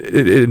with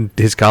it,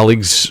 his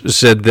colleagues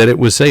said that it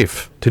was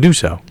safe to do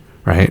so.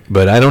 Right.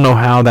 But I don't know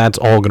how that's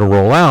all going to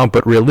roll out.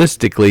 But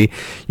realistically,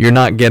 you're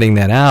not getting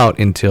that out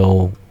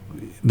until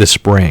the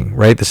spring.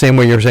 Right. The same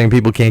way you're saying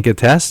people can't get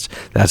tests.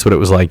 That's what it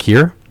was like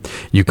here.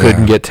 You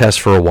couldn't get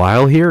tests for a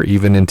while here,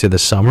 even into the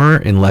summer,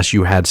 unless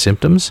you had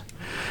symptoms.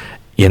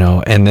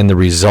 And then the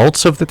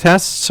results of the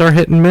tests are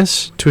hit and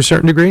miss to a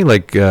certain degree.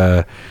 Like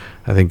I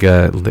think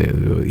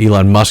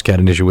Elon Musk had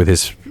an issue with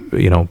his,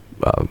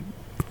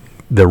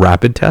 the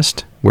rapid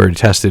test where it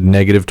tested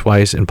negative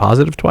twice and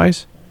positive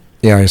twice.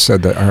 Yeah, I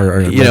said that.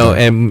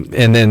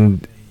 And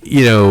then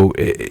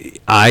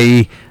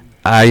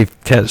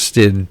I've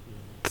tested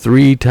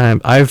 3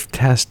 times. I've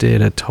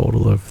tested a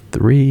total of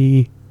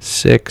 3,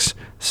 6,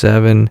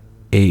 7,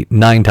 8,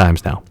 9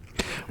 times now.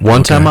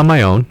 One time on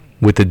my own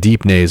with the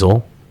deep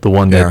nasal, the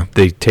one that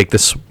they take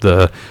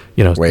the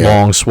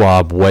long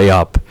swab way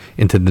up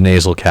into the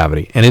nasal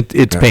cavity, and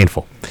it's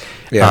painful.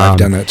 Yeah, I've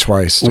done that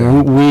twice.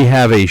 We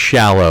have we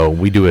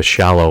do a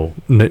shallow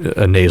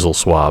nasal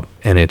swab,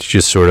 and it's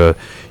just sort of.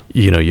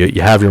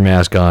 You have your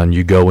mask on,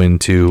 you go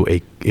into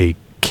a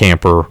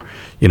camper,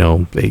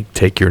 they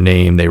take your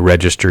name, they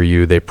register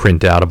you, they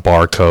print out a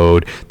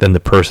barcode, then the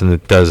person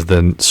that does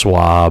the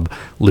swab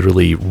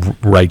literally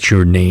writes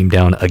your name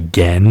down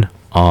again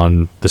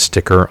on the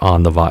sticker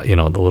on the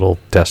the little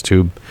test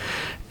tube,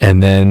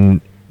 and then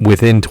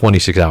within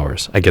 26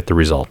 hours I get the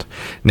result.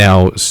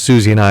 Now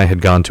Susie and I had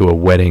gone to a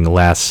wedding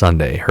last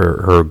Sunday,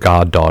 her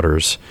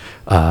goddaughter's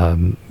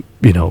wedding,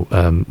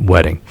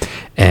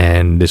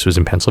 and this was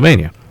in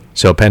Pennsylvania.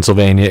 So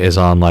Pennsylvania is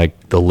on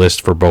like the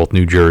list for both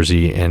New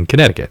Jersey and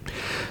Connecticut.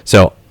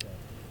 So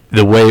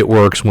the way it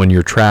works when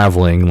you're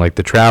traveling, like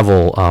the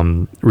travel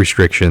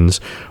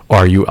restrictions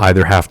are you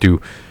either have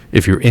to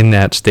if you're in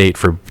that state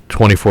for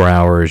 24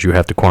 hours, you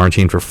have to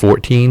quarantine for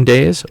 14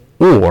 days,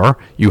 or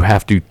you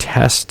have to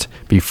test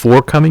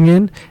before coming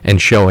in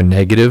and show a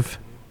negative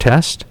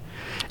test.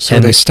 So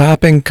they're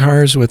stopping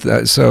cars with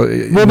that.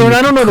 Well,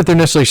 I don't know that they're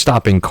necessarily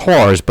stopping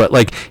cars, but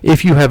like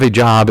if you have a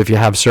job, if you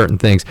have certain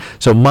things.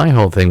 So my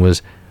whole thing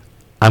was,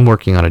 I'm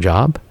working on a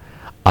job.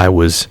 I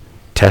was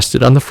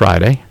tested on the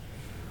Friday,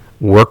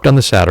 worked on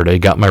the Saturday,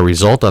 got my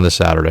result on the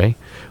Saturday.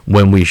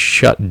 When we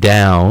shut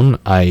down,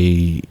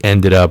 I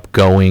ended up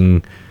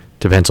going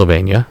to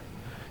Pennsylvania,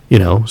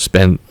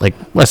 spent like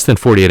less than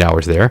 48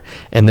 hours there.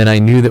 And then I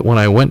knew that when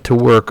I went to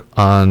work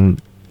on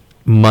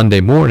Monday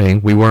morning,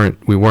 we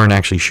weren't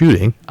actually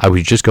shooting. I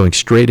was just going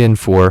straight in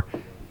for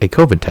a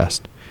COVID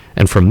test.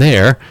 And from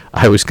there,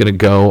 I was going to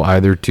go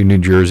either to New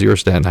Jersey or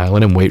Staten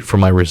Island and wait for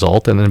my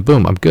result, and then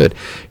boom, I'm good.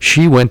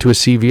 She went to a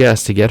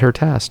CVS to get her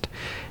test,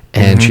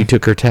 and she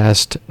took her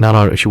test.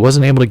 She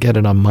wasn't able to get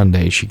it on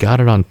Monday. She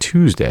got it on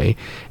Tuesday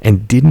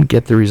and didn't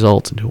get the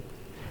results until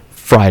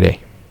Friday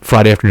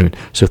afternoon.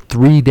 So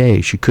 3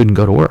 days she couldn't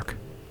go to work.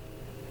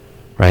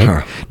 Right?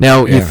 Huh.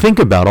 Now, you think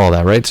about all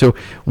that, right? So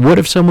what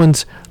if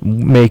someone's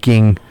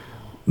making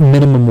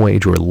minimum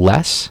wage or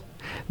less,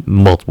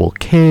 multiple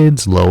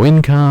kids, low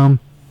income?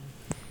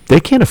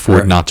 They can't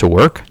afford not to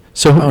work.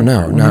 So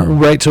no.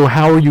 Right? So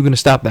how are you going to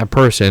stop that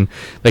person?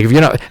 Like if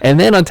you're not, and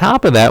then on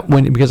top of that,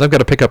 because I've got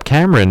to pick up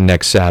Cameron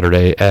next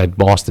Saturday at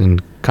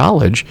Boston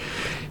College,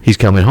 he's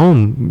coming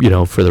home,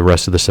 for the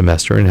rest of the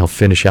semester, and he'll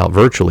finish out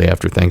virtually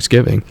after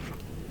Thanksgiving.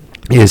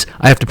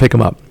 I have to pick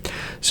him up.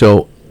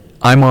 So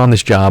I'm on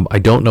this job. I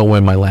don't know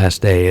when my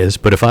last day is,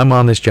 but if I'm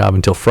on this job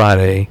until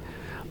Friday,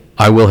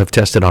 I will have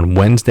tested on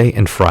Wednesday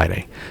and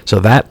Friday. So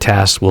that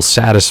test will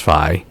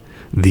satisfy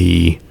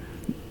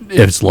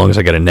as long as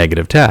I get a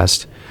negative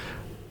test,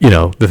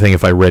 the thing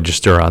if I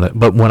register on it.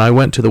 But when I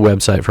went to the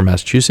website for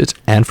Massachusetts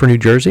and for New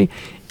Jersey,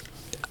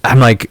 I'm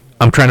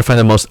trying to find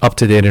the most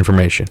up-to-date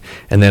information.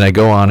 And then I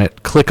go on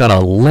it, click on a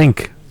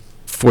link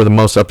for the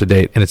most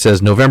up-to-date, and it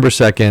says November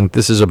 2nd,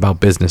 this is about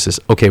businesses.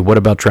 Okay, what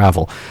about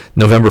travel?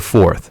 November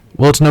 4th.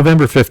 Well, it's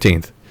November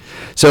 15th.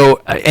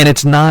 So, and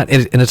it's not,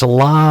 and it's a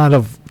lot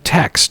of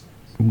text.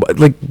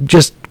 Like,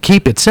 just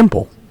keep it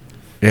simple.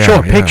 Show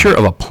a picture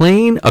of a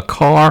plane, a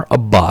car, a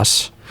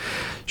bus.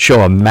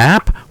 Show a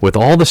map with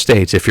all the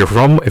states. If you're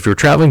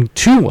traveling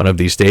to one of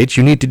these states,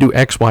 you need to do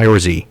X, Y, or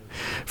Z.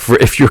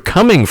 If you're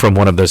coming from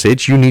one of those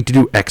states, you need to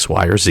do X,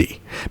 Y, or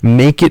Z.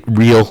 Make it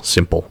real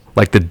simple,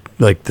 like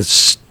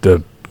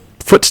the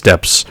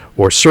footsteps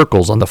or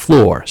circles on the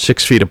floor,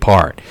 6 feet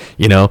apart.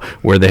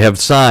 Where they have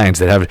signs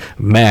that have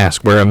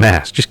mask, wear a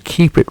mask. Just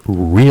keep it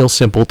real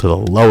simple to the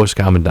lowest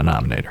common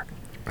denominator.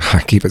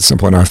 Keep it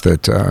simple enough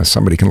that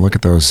somebody can look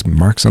at those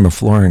marks on the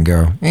floor and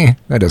go,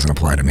 that doesn't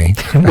apply to me.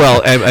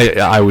 Well,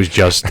 I was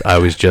just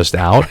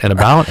out and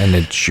about,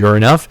 and sure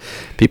enough,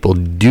 people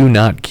do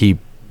not keep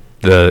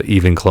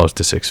even close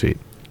to 6 feet.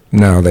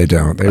 No, they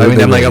don't.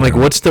 I'm like,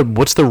 what's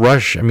the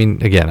rush? I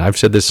mean, again, I've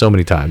said this so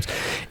many times.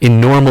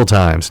 In normal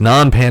times,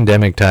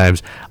 non-pandemic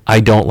times, I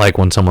don't like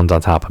when someone's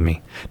on top of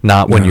me.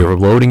 Not when you're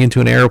loading into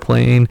an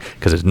airplane,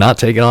 because it's not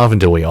taking off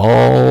until we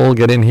all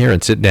get in here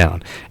and sit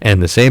down.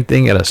 And the same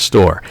thing at a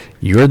store.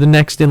 You're the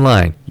next in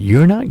line.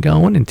 You're not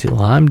going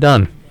until I'm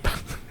done.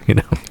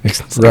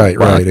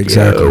 Right,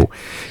 exactly.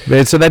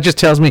 So that just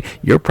tells me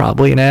you're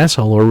probably an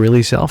asshole or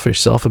really selfish,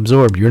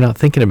 self-absorbed. You're not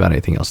thinking about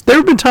anything else. There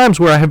have been times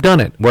where I have done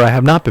it, where I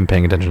have not been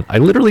paying attention. I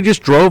literally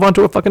just drove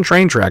onto a fucking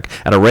train track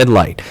at a red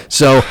light.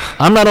 So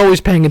I'm not always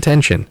paying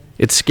attention.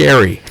 It's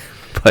scary,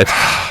 but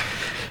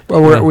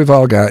well, we've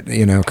all got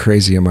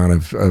crazy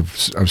amount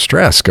of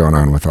stress going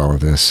on with all of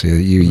this.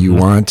 You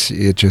want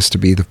it just to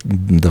be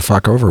the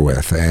fuck over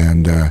with,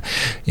 and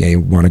you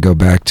want to go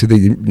back to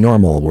the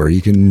normal where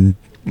you can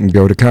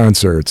go to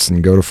concerts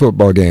and go to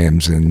football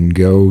games and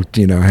go,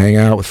 hang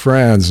out with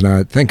friends,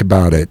 not think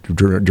about it,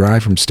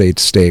 drive from state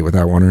to state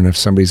without wondering if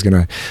somebody's going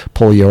to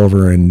pull you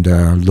over and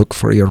look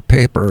for your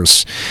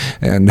papers.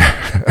 And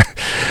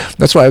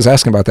that's why I was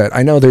asking about that.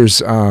 I know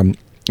there's and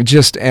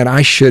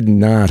I should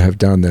not have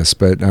done this,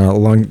 but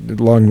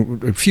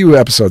a few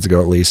episodes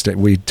ago at least,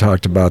 we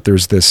talked about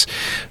there's this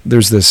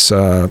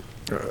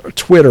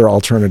Twitter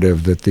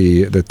alternative that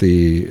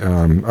the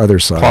other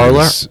side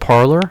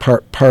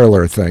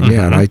Parler thing,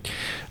 and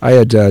I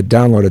had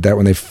downloaded that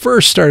when they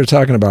first started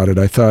talking about it.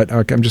 I thought,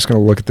 okay, I'm just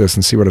going to look at this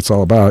and see what it's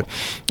all about,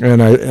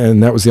 and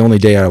that was the only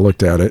day I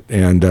looked at it,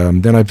 and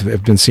then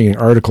I've been seeing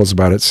articles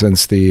about it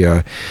since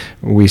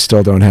we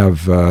still don't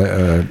have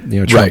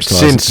Trump's right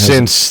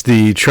since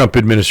the Trump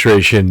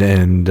administration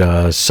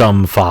and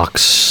some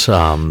Fox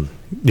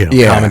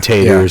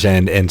commentators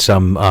and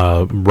some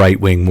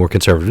right-wing, more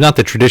conservative, not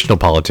the traditional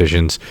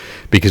politicians,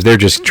 because they're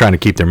just trying to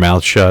keep their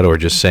mouths shut or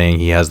just saying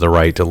he has the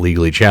right to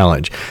legally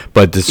challenge.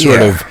 But the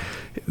sort of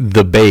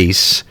the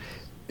base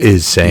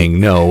is saying,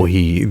 no,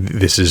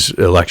 this is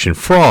election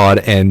fraud,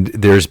 and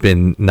there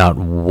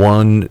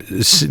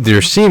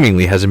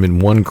seemingly hasn't been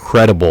one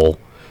credible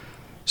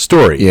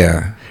story.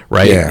 Yeah.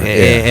 right? Yeah,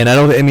 And I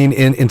don't. I mean,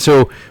 and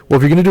so, well,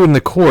 if you're going to do it in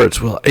the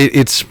courts, well,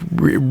 it's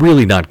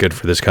really not good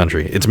for this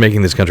country. It's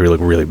making this country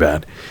look really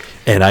bad.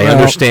 And I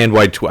understand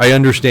why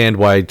Twitter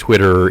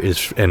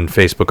and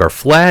Facebook are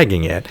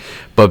flagging it,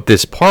 but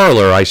this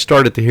Parler, I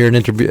started to hear an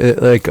interview,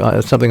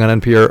 something on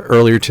NPR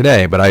earlier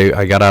today, but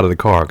I got out of the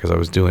car because I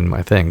was doing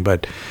my thing.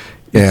 But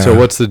so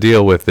what's the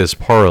deal with this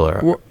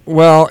Parler?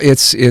 Well,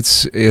 it's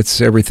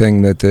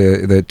everything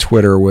that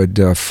Twitter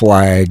would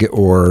flag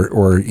or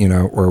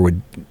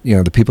would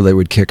the people that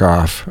would kick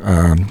off.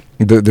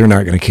 They're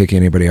not going to kick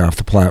anybody off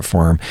the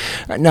platform.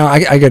 Now,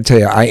 I got to tell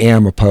you, I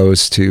am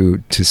opposed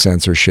to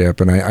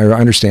censorship, and I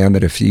understand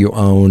that if you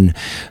own,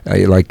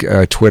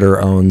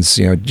 Twitter owns,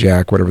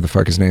 Jack, whatever the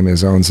fuck his name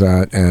is, owns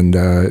that, and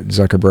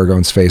Zuckerberg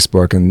owns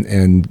Facebook,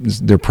 and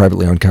they're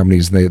privately owned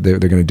companies. They're going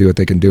to do what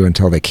they can do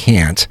until they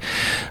can't.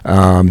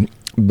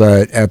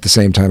 But at the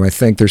same time, I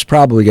think there's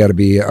probably got to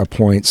be a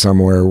point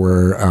somewhere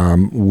where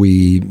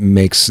we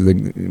make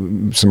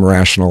some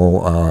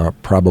rational,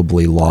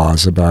 probably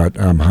laws about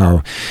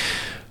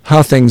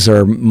how things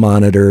are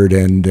monitored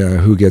and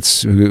who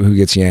gets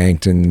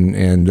yanked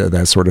and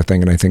that sort of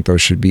thing. And I think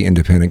those should be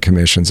independent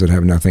commissions that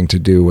have nothing to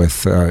do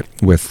with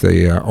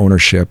the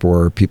ownership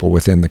or people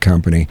within the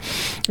company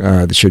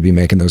that should be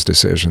making those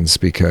decisions,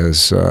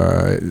 because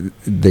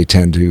they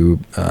tend to,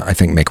 I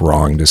think, make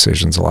wrong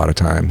decisions a lot of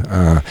time.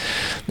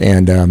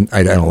 And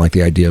I don't like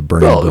the idea of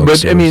burning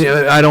books. But I mean,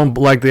 I don't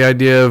like the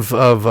idea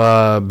of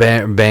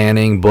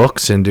banning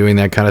books and doing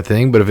that kind of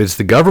thing. But if it's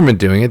the government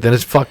doing it, then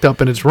it's fucked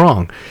up and it's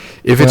wrong.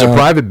 If it's a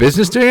private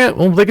business doing it,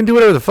 well, they can do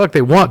whatever the fuck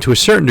they want to a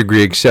certain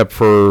degree, except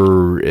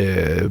for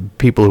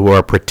people who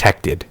are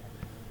protected,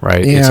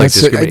 right? Yeah,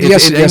 it's like I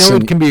know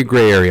it can be a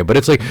gray area, but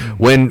it's like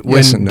when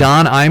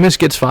Don Imus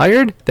gets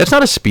fired, that's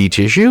not a speech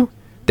issue.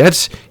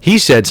 He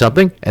said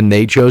something, and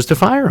they chose to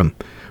fire him.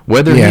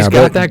 Whether he's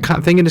got that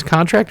thing in his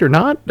contract or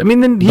not, I mean,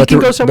 then he can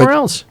go somewhere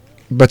else.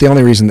 But the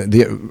only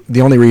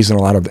reason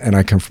a lot of, and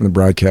I come from the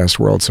broadcast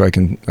world, so I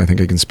think I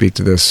can speak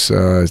to this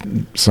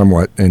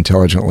somewhat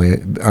intelligently.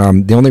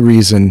 The only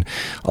reason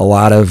a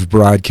lot of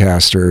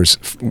broadcasters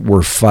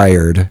were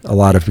fired, a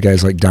lot of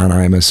guys like Don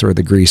Imus or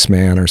the Grease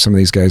Man or some of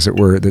these guys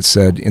that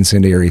said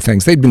incendiary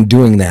things, they'd been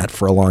doing that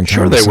for a long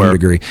time. Sure, they were.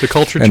 Degree. The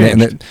culture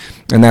changed.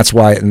 And that's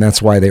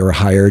why they were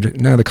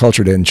hired. No, the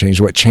culture didn't change.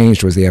 What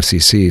changed was the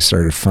FCC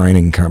started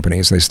fining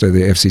companies. The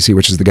FCC,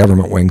 which is the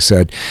government wing,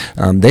 said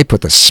they put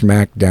the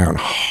smack down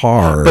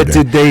hard. But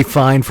did they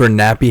fine for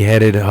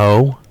nappy-headed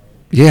hoe?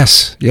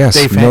 Yes.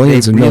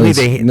 Millions. Wait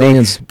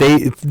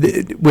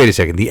a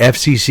second. The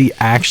FCC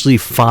actually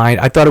fined.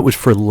 I thought it was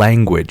for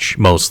language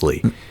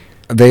mostly.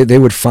 They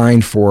would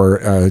fine for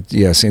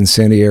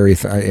incendiary,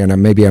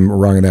 and maybe I'm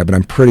wrong on that, but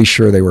I'm pretty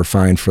sure they were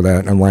fined for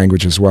that and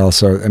language as well.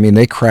 So I mean,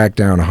 they cracked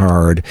down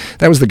hard.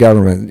 That was the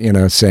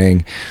government,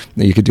 saying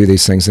that you could do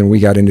these things, and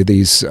we got into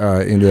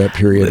that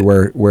period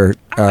where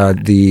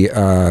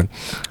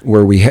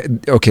we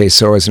had,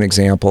 so as an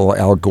example,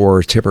 Al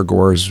Gore, Tipper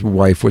Gore's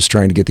wife, was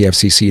trying to get the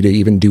FCC to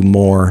even do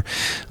more,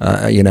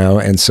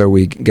 and so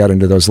we got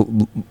into those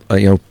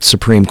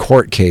Supreme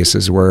Court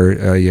cases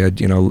where you had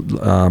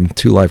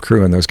 2 Live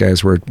Crew, and those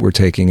guys were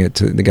taking it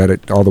they got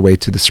it all the way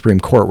to the Supreme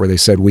Court, where they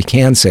said we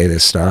can say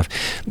this stuff,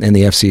 and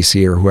the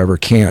FCC or whoever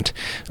can't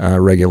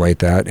regulate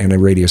that, and a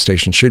radio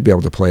station should be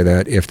able to play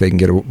that if they can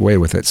get away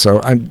with it.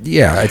 So I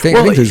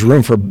think there's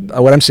room for,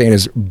 what I'm saying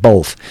is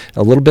both.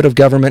 A little bit of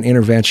government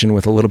intervention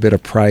with a little bit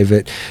of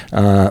private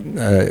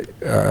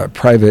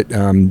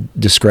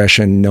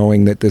discretion,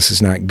 knowing that this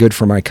is not good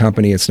for my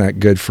company, it's not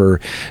good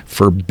for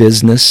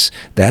business.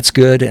 That's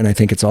good, and I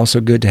think it's also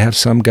good to have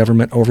some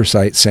government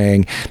oversight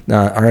saying,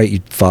 all right,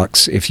 you fucks,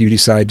 if you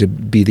decide to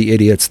be the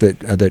idiots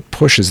that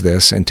pushes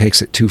this and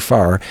takes it too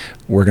far,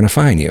 we're going to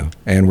fine you,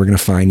 and we're going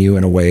to fine you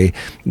in a way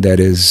that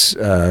is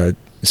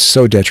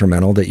so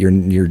detrimental that you're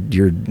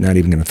not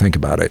even going to think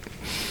about it.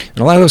 And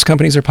a lot of those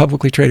companies are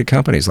publicly traded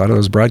companies. A lot of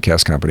those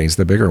broadcast companies,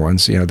 the bigger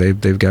ones,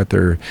 they've got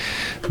their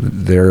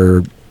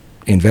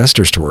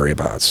investors to worry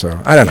about. So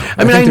I don't know.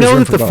 I mean, I know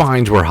that the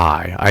fines were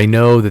high. I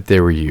know that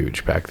they were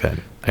huge back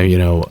then.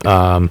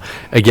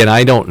 Again,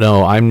 I don't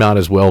know. I'm not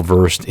as well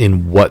versed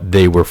in what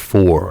they were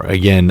for.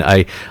 Again,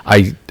 I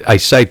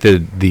cite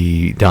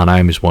the Don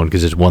Imus one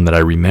because it's one that I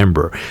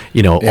remember.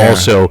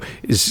 Also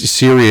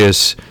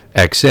Sirius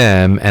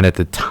XM, and at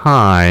the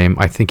time,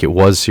 I think it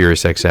was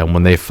Sirius XM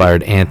when they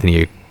fired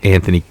Anthony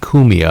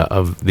Cumia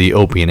of the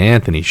Opie and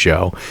Anthony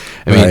show.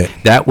 I mean,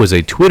 that was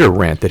a Twitter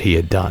rant that he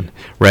had done,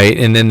 right?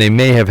 And then they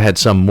may have had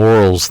some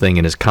morals thing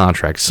in his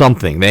contract,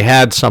 something. They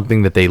had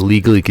something that they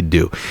legally could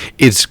do.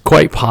 It's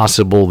quite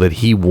possible that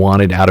he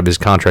wanted out of his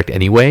contract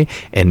anyway,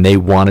 and they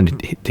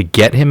wanted to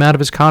get him out of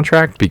his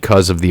contract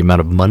because of the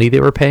amount of money they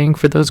were paying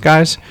for those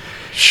guys.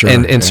 Sure.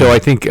 And so I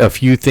think a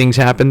few things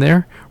happened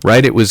there,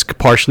 right? It was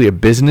partially a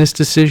business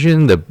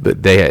decision.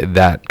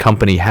 That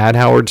company had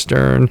Howard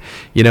Stern,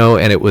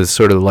 and it was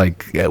sort of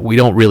like, we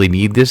don't really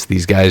need this.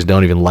 These guys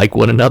don't even like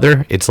one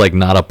another. It's like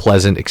not a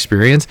pleasant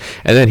experience.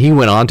 And then he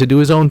went on to do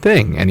his own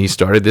thing, and he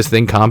started this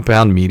thing,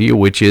 Compound Media,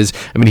 which is,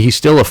 he's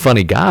still a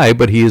funny guy,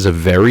 but he is a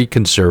very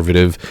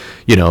conservative,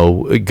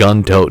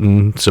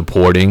 gun-toting,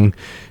 supporting,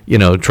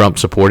 Trump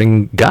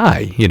supporting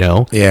guy,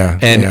 Yeah.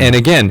 And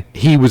again,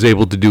 he was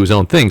able to do his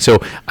own thing. So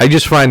I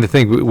just find the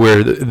thing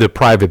where the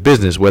private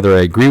business, whether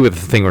I agree with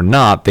the thing or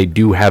not, they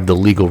do have the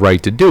legal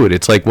right to do it.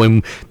 It's like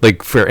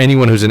for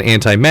anyone who's an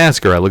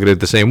anti-masker, I look at it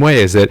the same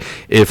way, is that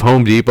if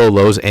Home Depot,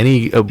 Lowe's,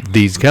 any of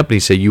these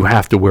companies say you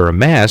have to wear a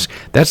mask,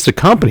 that's the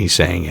company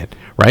saying it,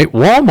 right?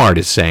 Walmart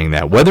is saying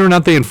that. Whether or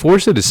not they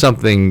enforce it is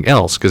something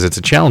else, because it's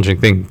a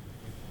challenging thing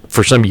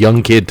for some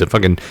young kid to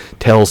fucking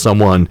tell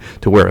someone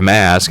to wear a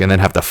mask and then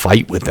have to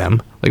fight with them.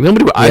 Like,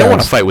 nobody, I don't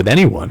want to fight with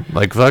anyone.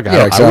 Like, fuck,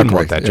 exactly. I wouldn't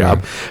want that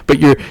job. But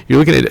you're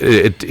looking at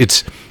it,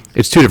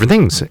 it's two different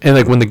things. And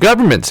like when the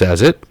government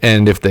says it,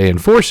 and if they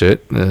enforce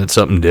it, it's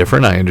something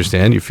different. I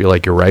understand you feel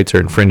like your rights are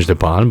infringed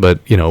upon, but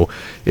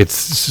it's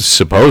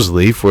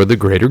supposedly for the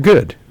greater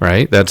good,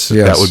 right?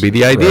 That would be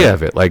the idea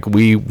of it. Like,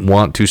 we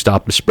want to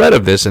stop the spread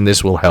of this, and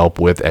this will help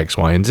with X,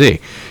 Y, and Z.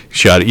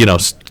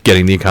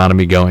 Getting the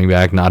economy going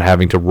back, not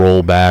having to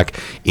roll back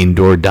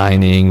indoor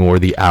dining or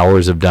the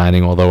hours of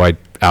dining, although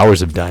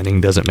hours of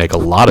dining doesn't make a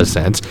lot of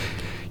sense,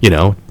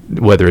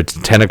 whether it's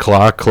 10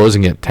 o'clock,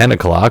 closing at 10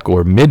 o'clock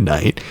or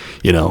midnight,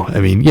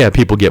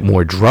 people get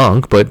more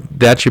drunk, but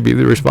that should be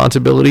the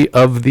responsibility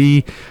of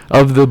the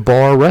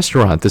bar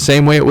restaurant. The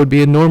same way it would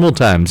be in normal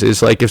times.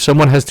 It's like, if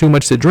someone has too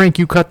much to drink,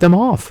 you cut them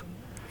off.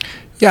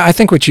 Yeah, I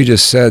think what you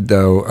just said,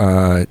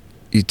 though,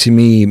 to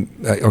me,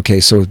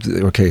 so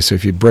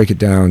if you break it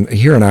down,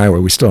 here in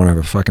Iowa, we still don't have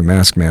a fucking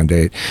mask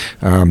mandate.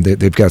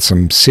 They've got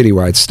some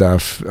citywide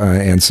stuff,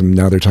 and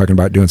now they're talking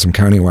about doing some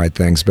countywide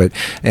things.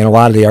 And a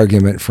lot of the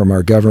argument from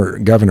our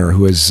governor,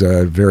 who is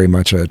very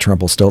much a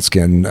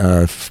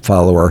Trumpelstiltskin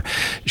follower,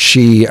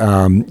 she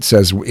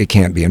says it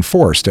can't be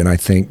enforced. And I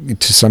think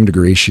to some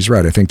degree she's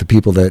right. I think the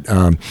people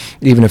that,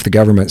 even if the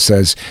government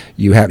says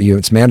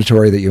it's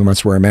mandatory that you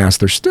must wear a mask,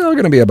 there's still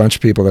going to be a bunch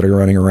of people that are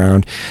running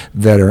around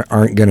that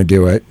aren't going to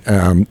do it,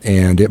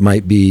 and it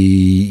might be,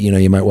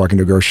 you might walk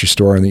into a grocery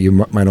store and you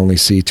might only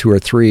see 2 or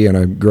 3 in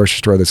a grocery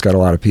store that's got a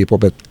lot of people,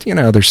 but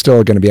they're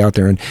still going to be out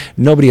there, and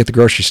nobody at the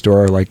grocery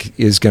store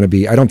is going to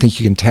be. I don't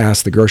think you can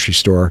task the grocery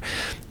store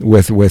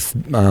with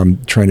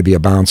trying to be a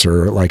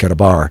bouncer like at a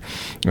bar,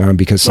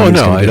 because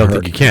somebody's going to get hurt. I don't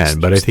think you can,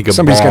 but I think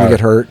somebody's going to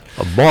get hurt.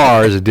 A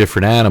bar is a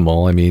different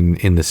animal.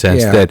 In the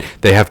sense that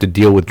they have to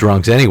deal with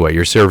drunks anyway.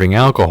 You're serving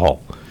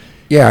alcohol.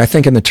 Yeah, I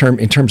think in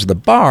terms of the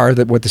bar,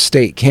 that what the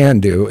state can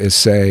do is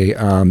say,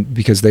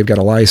 because they've got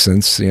a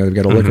license, they've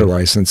got a liquor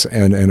license,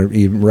 and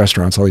even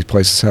restaurants, all these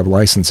places have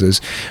licenses,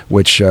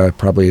 which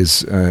probably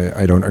is,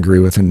 I don't agree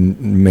with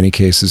in many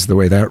cases the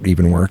way that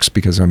even works,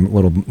 because I'm a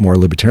little more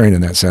libertarian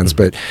in that sense.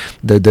 But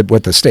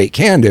what the state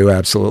can do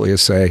absolutely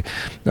is say,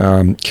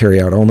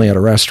 carry out only at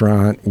a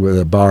restaurant. With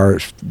a bar,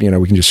 we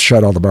can just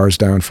shut all the bars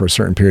down for a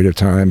certain period of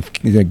time.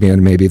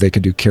 Again, maybe they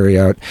could do carry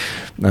out.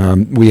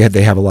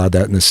 They have a lot of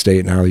that in the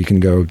state now. You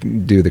can go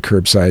do the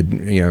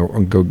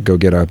curbside, go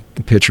get a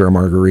pitcher of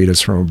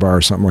margaritas from a bar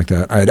or something like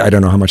that. I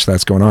don't know how much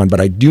that's going on, but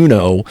I do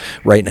know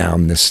right now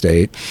in this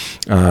state,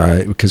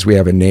 because we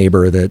have a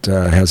neighbor that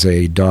has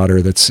a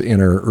daughter that's in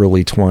her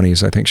early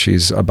 20s. I think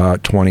she's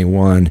about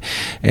 21,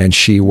 and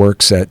she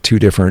works at 2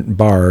 different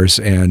bars,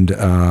 and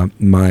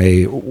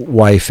my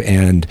wife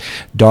and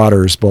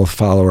daughters both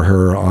follow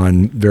her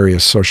on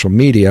various social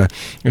media,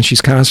 and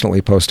she's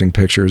constantly posting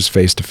pictures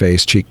face to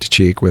face, cheek to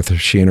cheek, with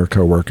she and her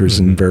coworkers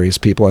and various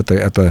people at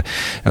the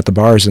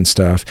bars and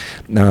stuff,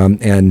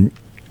 and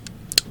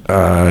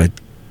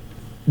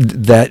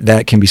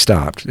that can be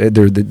stopped.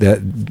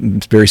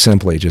 That very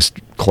simply just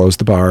close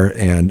the bar,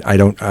 and I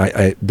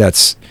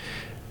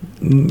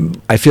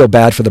feel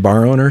bad for the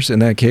bar owners in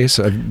that case,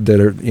 that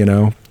are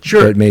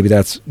sure. But maybe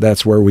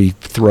that's where we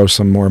throw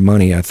some more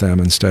money at them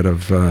instead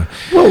of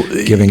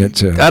giving it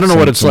to. I don't know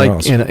what it's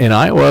like in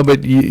Iowa,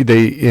 but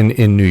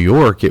in New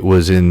York, it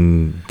was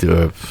in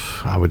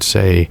I would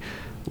say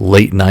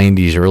late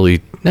 90s,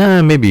 early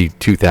maybe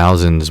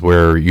 2000s,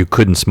 where you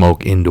couldn't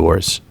smoke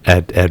indoors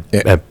at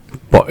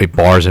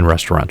bars and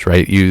restaurants,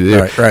 right?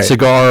 Right.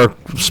 Cigar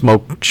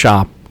smoke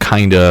shop,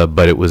 kinda,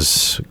 but it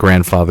was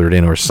grandfathered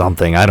in or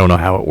something. I don't know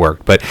how it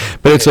worked, but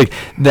it's like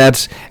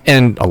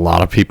and a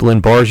lot of people in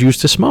bars used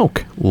to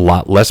smoke. A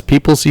lot less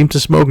people seem to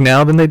smoke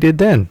now than they did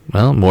then.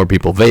 Well, more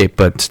people vape,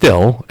 but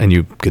still, and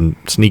you can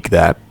sneak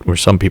that, where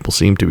some people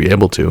seem to be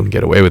able to and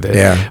get away with it.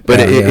 Yeah, but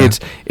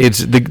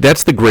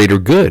that's the greater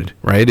good,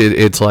 right?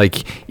 It's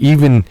like,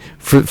 even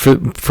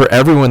for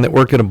everyone that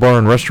worked at a bar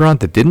and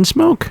restaurant that didn't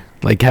smoke,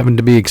 like having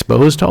to be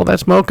exposed to all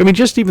that smoke.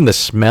 Just even the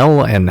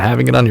smell and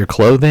having it on your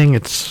clothing,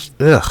 it's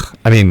ugh.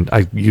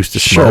 I used to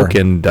smoke,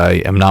 and I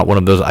am not one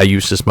of those. I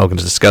used to smoke, and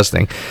it's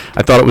disgusting.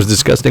 I thought it was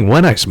disgusting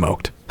when I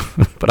smoked,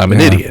 but I'm an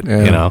idiot,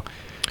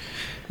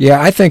 Yeah,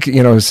 I think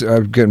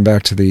getting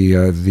back to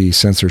the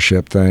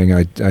censorship thing.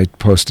 I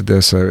posted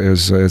this.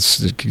 It's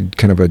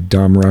kind of a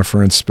dumb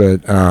reference, but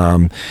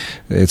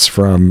it's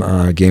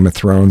from Game of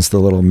Thrones. The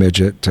little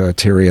midget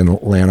Tyrion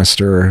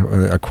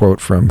Lannister. A quote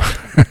from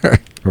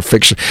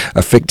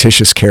a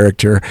fictitious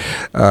character,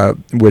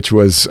 which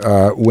was,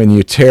 "When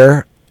you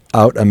tear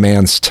out a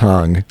man's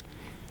tongue,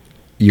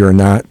 you're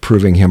not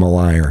proving him a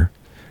liar.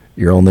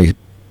 You're only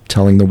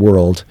telling the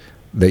world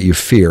that you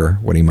fear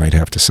what he might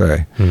have to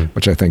say,"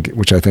 which I think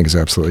is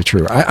absolutely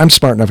true. I'm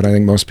smart enough, and I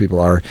think most people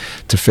are,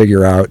 to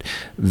figure out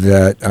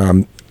that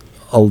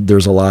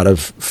there's a lot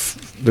of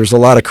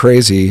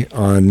crazy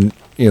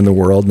in the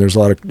world, and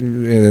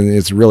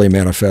it's really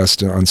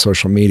manifest on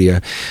social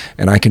media,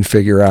 and I can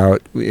figure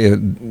out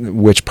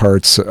which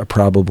parts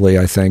probably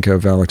I think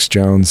of Alex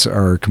Jones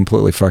are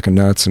completely fucking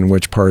nuts, and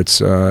which parts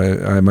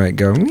I might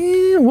go,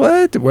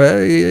 what?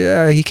 Well,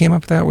 yeah, he came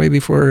up that way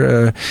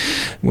before,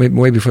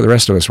 way before the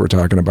rest of us were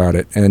talking about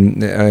it,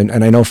 and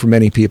I know for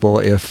many people,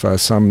 if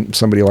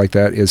somebody like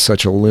that is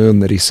such a loon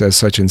that he says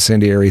such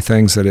incendiary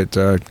things that it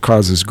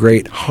causes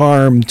great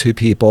harm to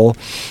people,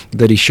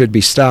 that he should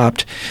be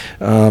stopped.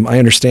 I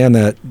understand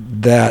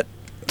that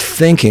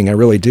thinking, I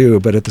really do,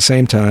 but at the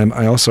same time,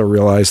 I also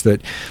realize that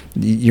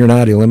you're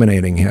not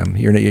eliminating him.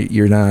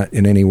 You're not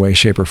in any way,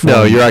 shape, or form.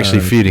 No, you're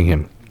actually feeding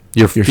him.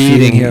 You're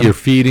feeding him. You're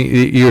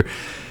feeding.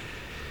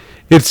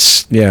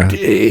 It's yeah.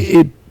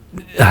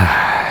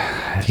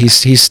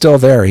 He's still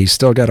there. He's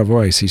still got a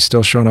voice. He's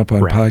still showing up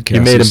on podcasts.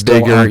 You made him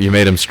bigger. You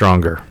made him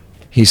stronger.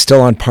 He's still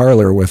on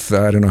Parler with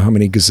I don't know how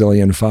many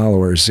gazillion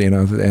followers,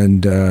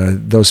 and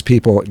those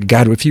people.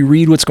 God, if you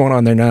read what's going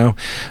on there now,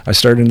 I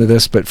started into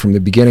this, but from the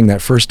beginning,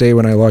 that first day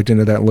when I logged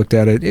into that, and looked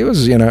at it, it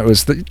was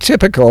the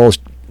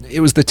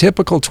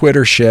typical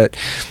Twitter shit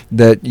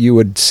that you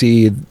would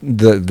see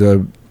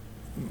the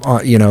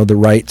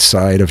right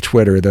side of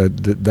Twitter,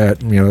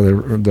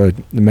 the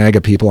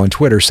MAGA people on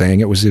Twitter saying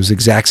it was the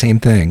exact same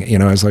thing.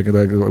 I was looking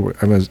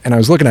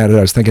at it.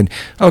 I was thinking,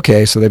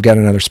 okay, so they've got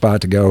another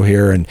spot to go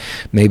here, and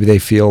maybe they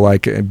feel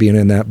like being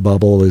in that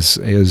bubble is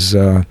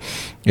a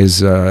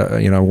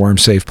warm,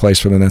 safe place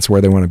for them. That's where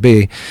they want to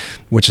be,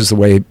 which is the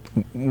way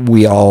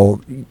we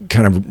all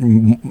kind of.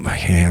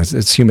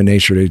 It's human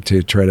nature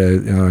to try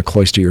to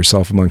cloister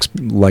yourself amongst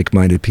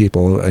like-minded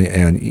people,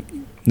 and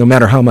no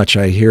matter how much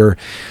I hear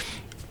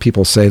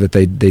people say that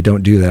they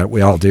don't do that, we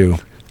all do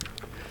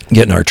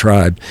get in our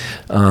tribe.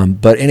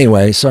 But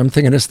anyway, so I'm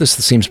thinking this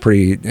seems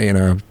pretty,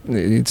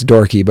 it's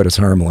dorky, but it's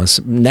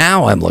harmless.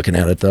 Now I'm looking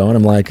at it though, and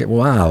I'm like,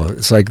 wow,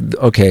 it's like,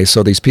 okay,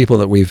 so these people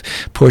that we've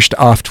pushed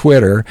off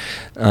Twitter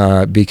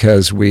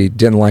because we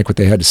didn't like what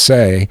they had to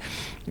say,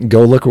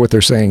 go look at what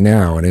they're saying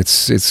now, and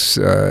it's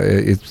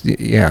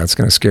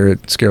going to scare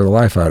the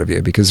life out of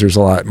you, because there's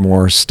a lot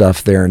more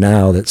stuff there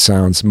now that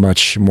sounds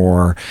much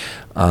more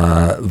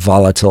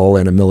volatile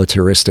in a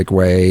militaristic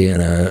way, in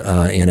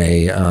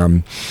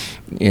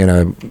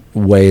a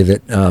way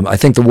that I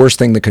think the worst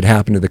thing that could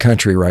happen to the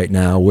country right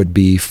now would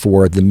be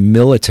for the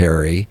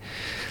military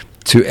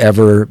to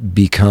ever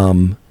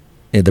become.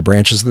 The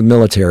branches of the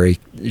military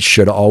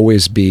should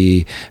always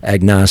be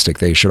agnostic.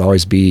 They should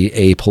always be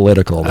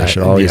apolitical. They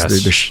should always,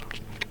 yes.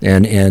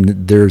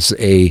 And there's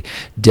a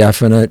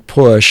definite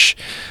push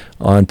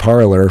on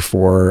Parler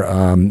for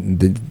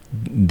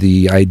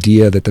the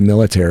idea that the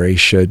military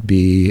should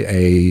be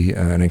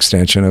an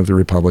extension of the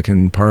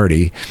Republican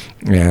Party,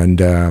 and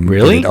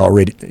really, and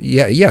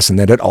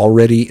that it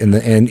already in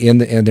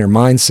their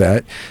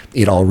mindset,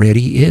 it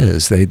already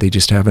is. They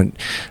just haven't.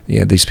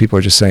 These people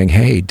are just saying,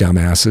 "Hey,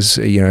 dumbasses,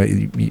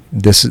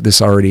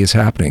 this already is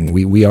happening.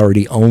 We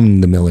already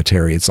own the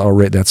military. It's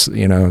already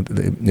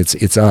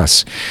it's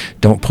us.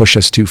 Don't push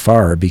us too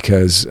far,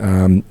 because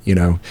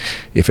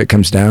if it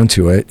comes down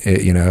to it,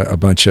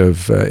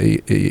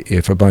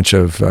 if a bunch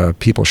of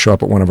people show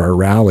up at one of our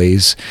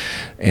rallies,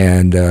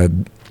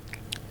 and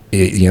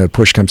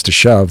push comes to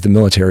shove, the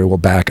military will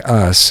back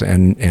us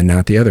and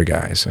not the other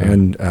guys.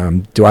 And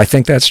do I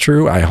think that's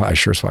true? I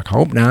sure as fuck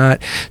hope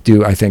not.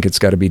 Do I think it's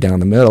got to be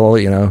down the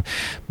middle?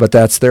 But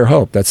that's their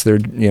hope. That's their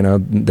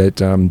that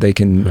they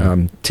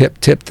can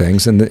tip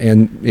things. And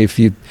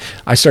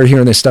I started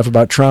hearing this stuff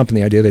about Trump and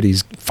the idea that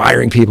he's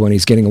firing people and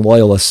he's getting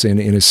loyalists in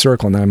his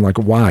circle. And I'm like,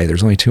 why?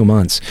 There's only 2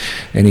 months,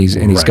 and he's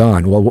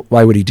gone. Well,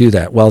 why would he do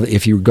that? Well,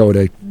 if you go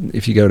to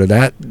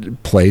that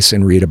place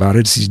and read about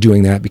it, he's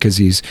doing that because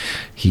he's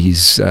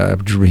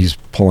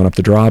pulling up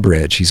the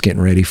drawbridge. He's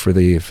getting ready for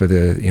the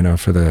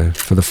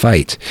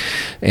fight,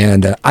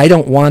 and I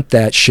don't want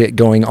that shit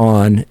going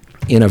on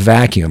in a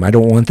vacuum. I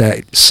don't want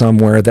that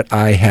somewhere that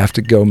I have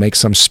to go make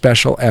some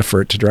special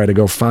effort to try to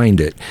go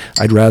find it.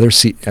 I'd rather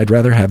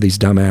have these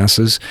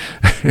dumbasses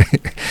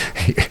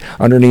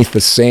underneath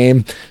the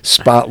same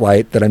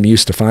spotlight that I'm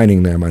used to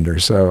finding them under.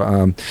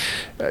 So,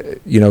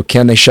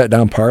 can they shut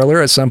down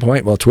Parler at some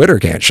point? Well, Twitter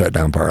can't shut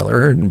down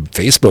Parler, and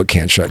Facebook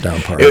can't shut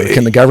down Parler.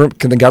 Can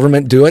the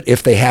government do it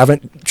if they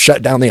haven't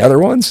shut down the other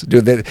ones?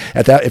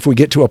 If we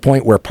get to a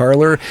point where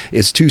Parler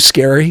is too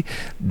scary,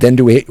 then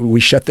do we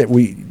shut that?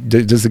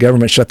 Does the government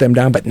government shut them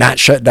down, but not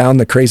shut down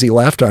the crazy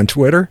left on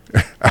Twitter.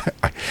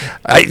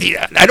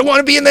 I don't want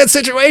to be in that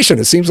situation.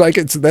 It seems like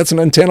that's an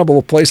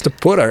untenable place to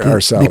put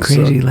ourselves. The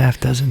crazy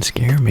left doesn't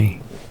scare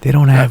me. They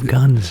don't have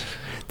guns.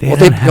 They've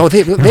been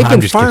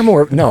far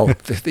more. No,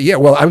 yeah.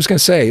 Well, I was going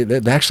to say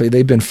that actually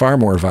they've been far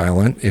more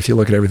violent. If you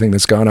look at everything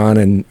that's gone on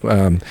in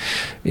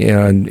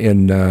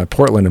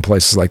Portland and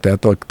places like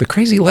that, the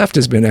crazy left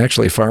has been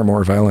actually far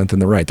more violent than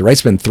the right. The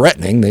right's been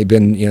threatening. They've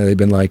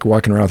been like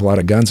walking around with a lot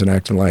of guns and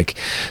acting like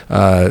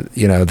they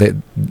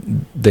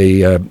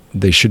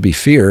should be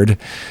feared.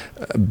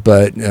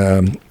 But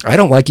I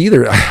don't like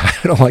either. I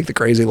don't like the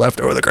crazy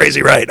left or the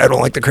crazy right. I don't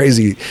like the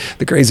crazy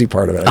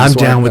part of it. I'm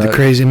down with the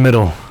crazy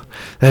middle.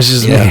 That's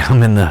just me.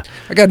 I'm in the.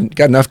 I got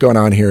enough going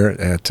on here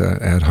at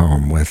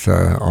home with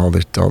all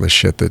the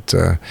shit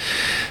that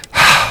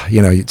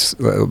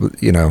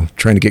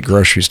trying to get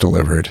groceries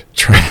delivered,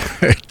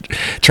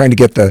 trying to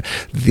get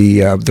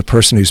the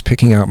person who's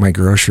picking out my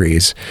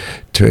groceries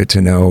to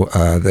know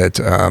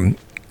that.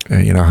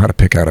 How to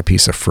pick out a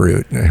piece of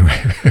fruit.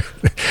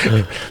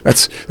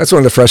 That's one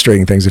of the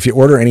frustrating things. If you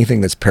order anything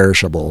that's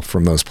perishable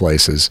from those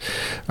places,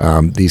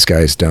 these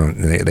guys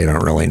don't. They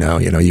don't really know.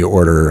 You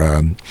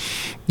order.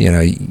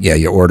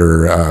 You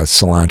order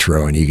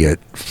cilantro and you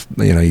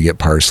get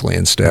parsley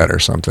instead or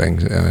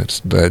something. I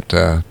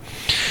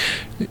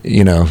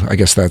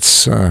guess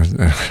that's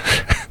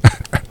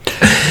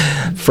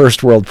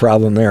first world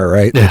problem there,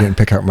 right? Yeah. They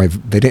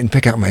didn't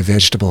pick out my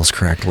vegetables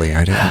correctly.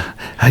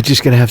 I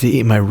just gonna have to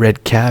eat my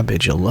red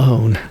cabbage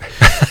alone.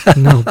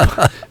 No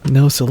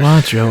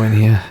cilantro in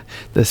here.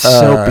 The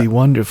soapy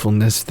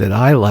wonderfulness that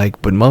I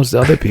like, but most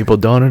other people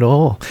don't at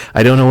all.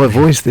 I don't know what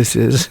voice this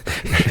is.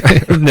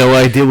 No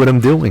idea what I'm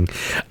doing.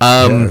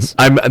 Yes.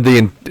 I'm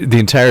the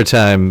entire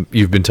time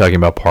you've been talking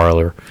about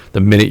Parler. The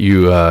minute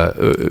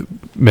you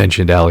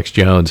mentioned Alex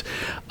Jones,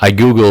 I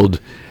Googled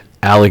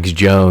Alex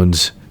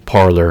Jones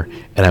Parler,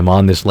 and I'm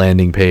on this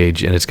landing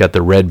page, and it's got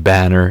the red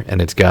banner,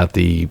 and it's got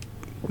the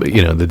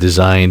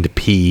designed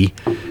P,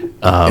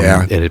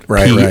 and it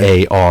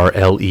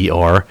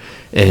Parler,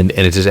 and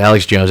it says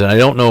Alex Jones, and I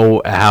don't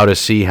know how to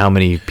see how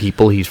many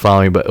people he's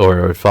following,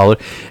 or followed,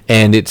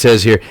 and it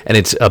says here, and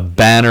it's a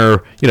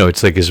banner,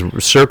 it's like his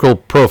circle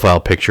profile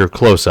picture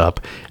close up,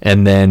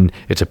 and then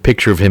it's a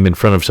picture of him in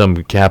front of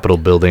some Capitol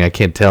building, I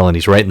can't tell, and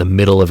he's right in the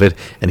middle of it,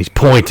 and he's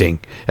pointing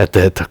at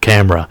the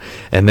camera,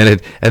 and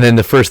then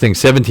the first thing,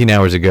 17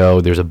 hours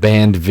ago, there's a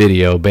banned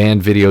video,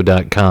 banned.video,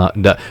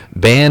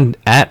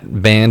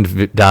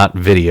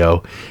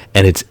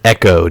 and it's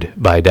echoed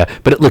by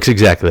but it looks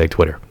exactly like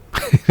Twitter.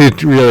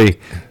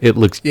 It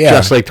looks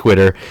just like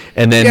Twitter,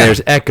 and then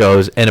there's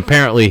echoes, and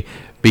apparently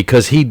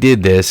because he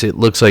did this, it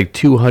looks like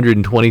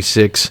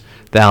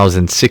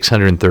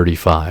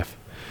 226,635.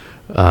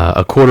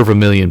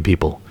 250,000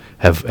 people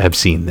have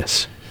seen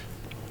this.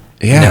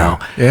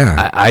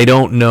 I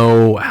don't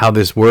know how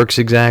this works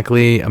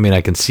exactly. I mean,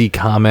 I can see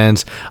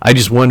comments. I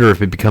just wonder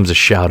if it becomes a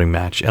shouting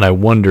match, and I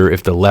wonder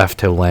if the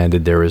left have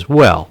landed there as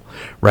well,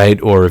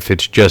 right? Or if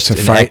it's just an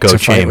echo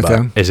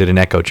chamber. Is it an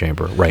echo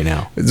chamber right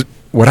now?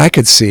 What I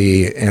could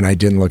see, and I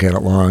didn't look at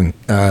it long,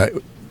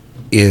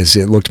 is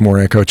it looked more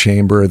echo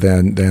chamber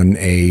than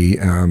a,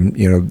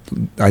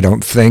 I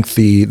don't think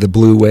the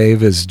blue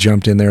wave has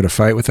jumped in there to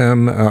fight with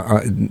them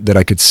that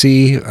I could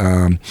see.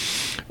 I'm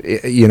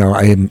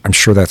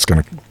sure that's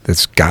got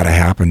to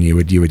happen. You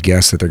would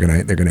guess that they're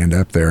gonna end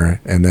up there,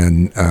 and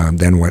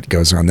then what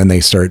goes on? Then they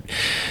start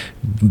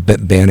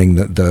banning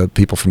the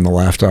people from the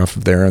left off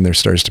of there, and there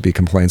starts to be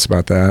complaints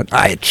about that.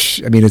 I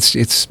mean,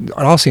 it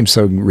all seems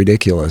so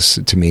ridiculous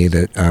to me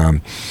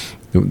that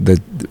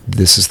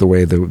this is the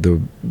way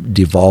the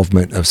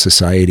devolvement of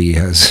society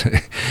has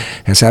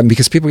happened,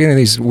 because people get in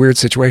these weird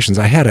situations.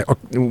 I had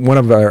one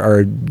of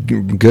our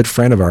good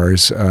friend of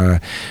ours.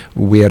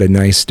 We had a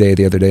nice day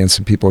the other day, and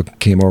some people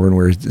came over, and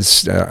we were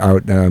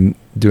out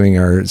doing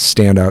our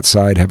stand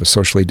outside, have a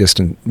socially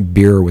distant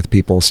beer with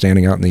people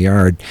standing out in the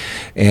yard,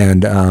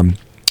 and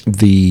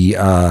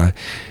the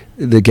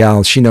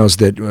gal, she knows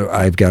that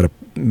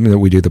that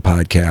we do the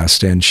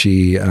podcast, and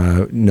she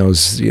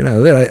knows,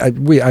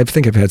 that I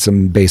think I've had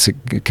some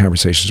basic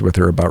conversations with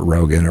her about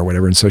Rogan or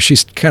whatever, and so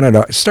she's kind of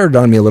started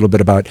on me a little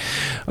bit about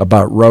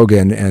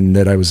Rogan, and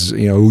that I was,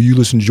 you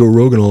listen to Joe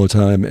Rogan all the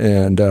time,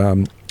 and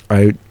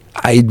I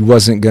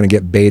wasn't going to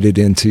get baited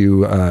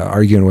into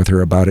arguing with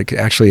her about it.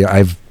 Actually,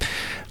 I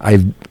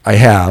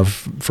have,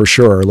 for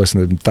sure,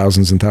 listened to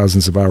thousands and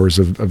thousands of hours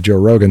of Joe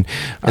Rogan.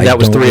 And that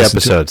was 3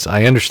 episodes.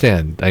 I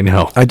understand. I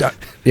know.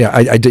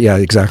 Yeah,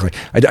 exactly.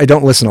 I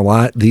don't listen a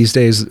lot these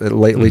days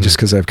lately, just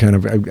because I've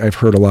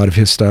heard a lot of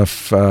his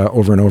stuff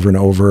over and over and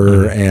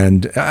over,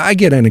 and I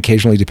get in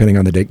occasionally depending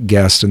on the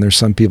guest. And there's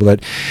some people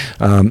that,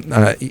 I'm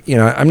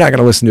not going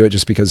to listen to it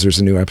just because there's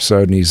a new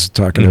episode and he's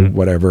talking to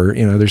whatever.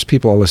 There's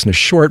people I'll listen to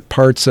short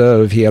parts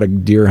of. He had a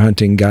deer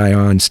hunting guy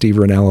on, Steve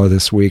Ranella,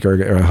 this week,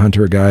 or a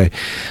hunter guy.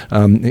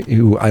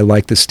 who I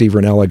like, the Steve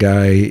Rinella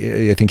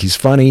guy. I think he's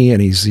funny,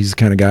 and he's the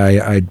kind of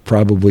guy I'd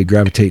probably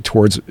gravitate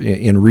towards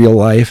in real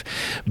life,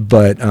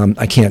 but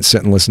I can't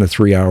sit and listen to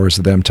 3 hours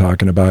of them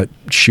talking about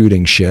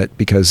shooting shit,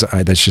 because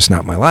that's just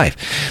not my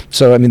life.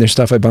 So, I mean, there's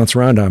stuff I bounce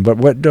around on. But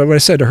what I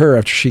said to her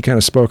after she kind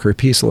of spoke her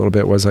piece a little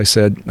bit was, I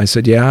said,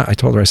 yeah, I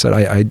told her, I said,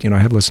 I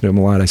have listened to him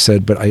a lot. I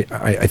said, but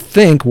I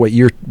think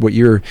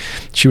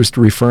she was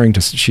referring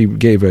to, she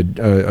gave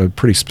a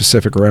pretty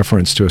specific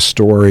reference to a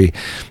story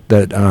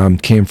that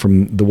came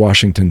from the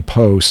Washington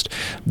Post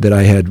that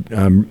I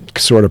had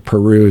sort of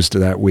perused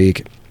that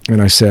week.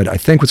 And I said, I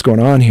think what's going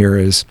on here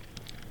is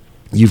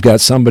you've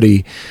got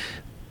somebody,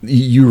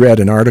 you read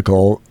an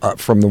article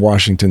from the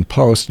Washington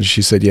Post, and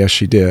she said, yes,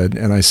 she did.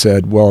 And I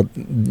said, well,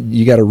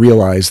 you got to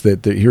realize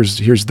that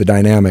here's the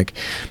dynamic.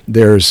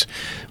 There's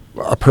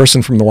a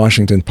person from the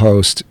Washington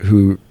Post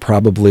who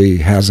probably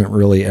hasn't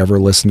really ever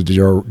listened to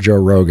Joe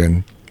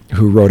Rogan,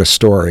 who wrote a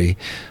story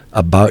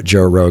about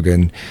Joe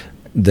Rogan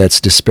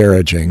that's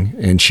disparaging,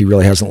 and she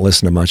really hasn't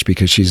listened to much,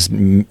 because she's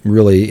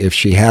really, if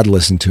she had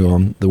listened to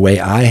him the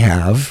way I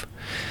have,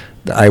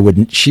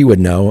 she would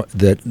know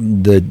that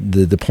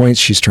the points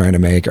she's trying to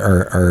make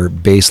are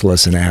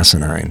baseless and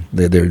asinine.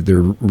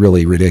 They're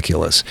really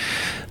ridiculous.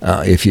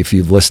 If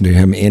you've listened to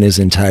him in his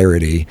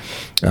entirety,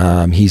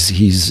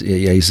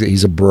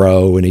 he's a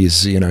bro, and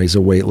he's a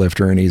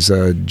weightlifter, and he's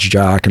a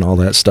jock and all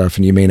that stuff,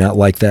 and you may not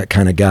like that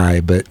kind of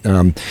guy, but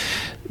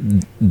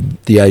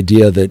the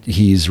idea that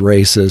he's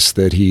racist,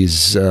 that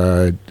he's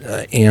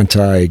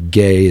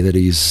anti-gay, that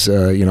he's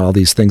all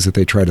these things that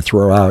they try to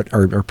throw out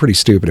are pretty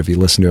stupid if you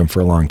listen to him for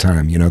a long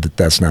time. You know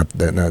that's not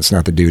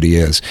the dude he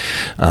is.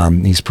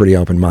 He's pretty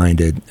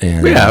open-minded,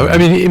 and I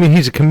mean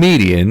he's a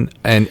comedian,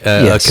 and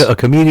yes. a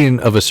comedian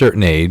of a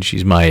certain age.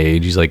 He's my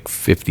age. He's like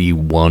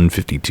 51,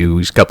 52.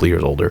 He's a couple of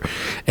years older,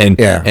 and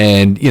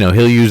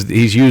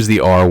he's used the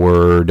R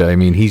word. I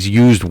mean, he's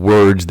used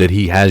words that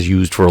he has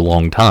used for a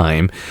long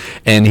time,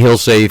 and he'll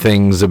say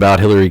things about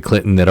Hillary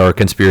Clinton that are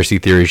conspiracy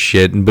theory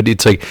shit. But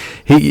it's like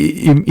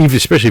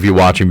especially if you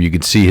watch him, you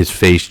can see his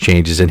face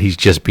changes, and he's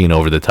just being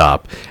over the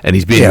top, and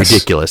he's being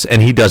ridiculous,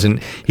 and he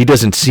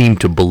doesn't seem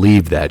to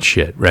believe that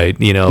shit, right?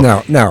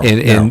 No.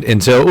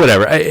 And so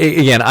whatever.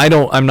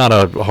 I'm not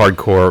a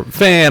hardcore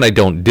fan. I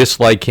don't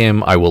dislike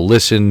him. I will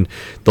listen.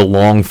 The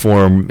long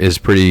form is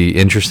pretty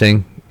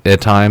interesting at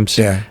times.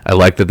 Yeah. I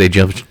like that they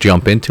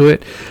jump into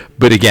it.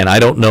 But again, I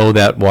don't know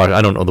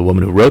I don't know the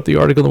woman who wrote the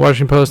article in the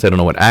Washington Post. I don't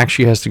know what axe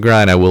she has to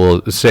grind. I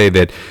will say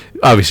that,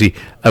 obviously,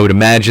 I would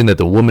imagine that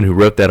the woman who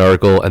wrote that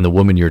article and the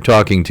woman you're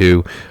talking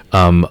to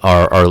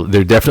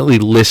they're definitely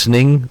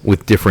listening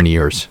with different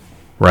ears,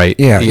 right?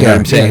 Yeah, you know what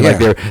I'm saying? Yeah.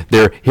 Like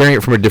they're hearing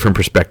it from a different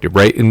perspective,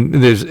 right? And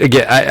there's,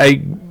 again,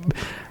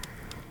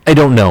 I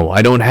don't know.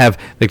 I don't have,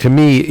 like, to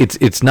me,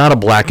 it's not a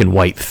black and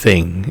white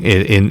thing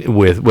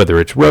with whether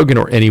it's Rogan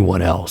or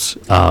anyone else.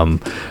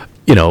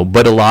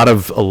 But a lot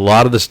of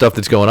the stuff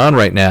that's going on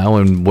right now,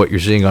 and what you're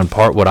seeing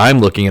what I'm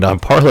looking at on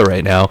Parler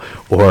right now,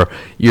 or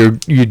you're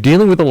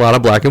dealing with a lot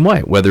of black and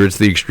white, whether it's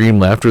the extreme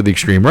left or the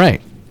extreme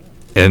right.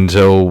 And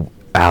so,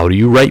 how do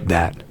you rate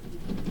that?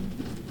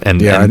 I'm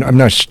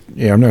not sure.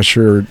 I'm not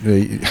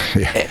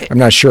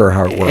sure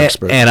how it works.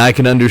 But and I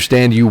can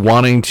understand you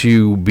wanting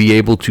to be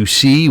able to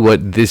see what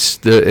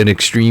an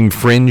extreme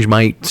fringe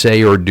might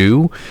say or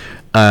do.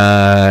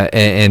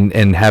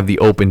 And have the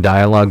open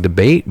dialogue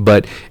debate,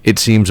 but it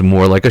seems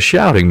more like a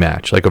shouting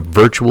match, like a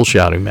virtual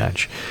shouting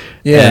match.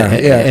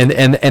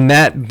 And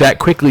that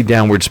quickly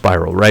downward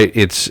spiral, right?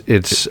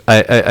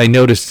 I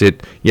noticed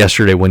it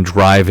yesterday when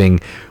driving,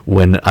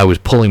 when I was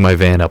pulling my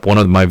van up. One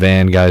of my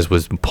van guys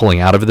was pulling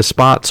out of the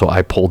spot, so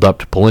I pulled up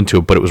to pull into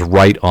it, but it was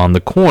right on the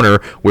corner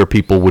where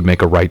people would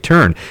make a right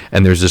turn.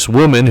 And there's this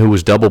woman who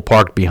was double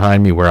parked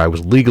behind me where I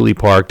was legally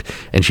parked,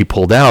 and she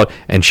pulled out,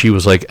 and she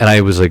was like, and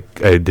I was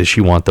like, does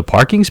she want the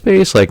parking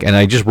space? Like, and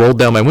I just rolled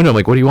down my window. I'm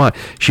like, what do you want?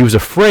 She was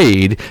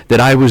afraid that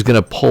I was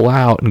going to pull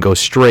out and go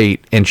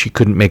straight, and she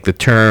couldn't make the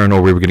turn,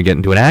 or we were going to get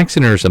into an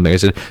accident or something. I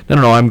said,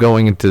 no, I'm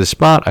going into the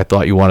spot. I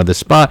thought you wanted the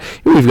spot.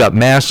 We've got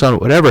masks on,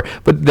 whatever.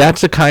 But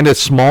that's a kind of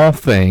small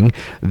thing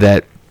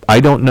that I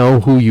don't know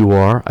who you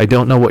are. I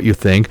don't know what you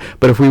think.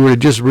 But if we were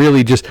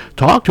to just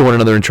talk to one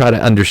another and try to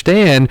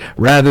understand,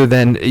 rather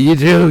than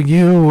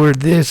you or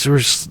this, or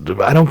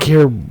I don't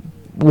care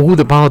who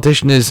the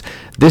politician is,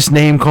 this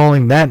name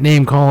calling, that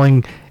name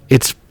calling,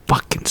 it's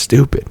fucking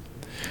stupid.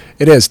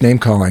 It is. Name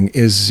calling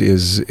is it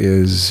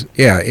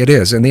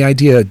is. And the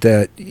idea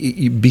that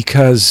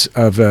because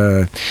of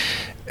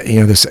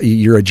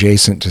you're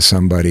adjacent to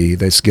somebody,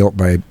 that's guilt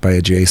by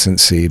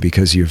adjacency,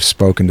 because you've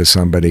spoken to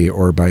somebody,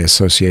 or by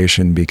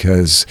association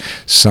because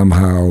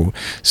somehow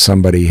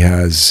somebody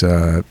has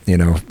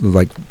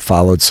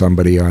followed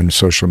somebody on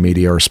social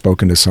media or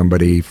spoken to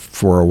somebody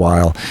for a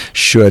while.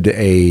 Should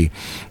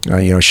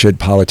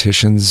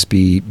politicians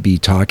be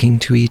talking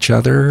to each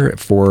other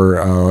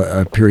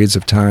for periods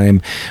of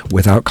time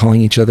without calling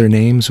each other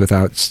names,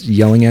 without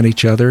yelling at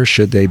each other?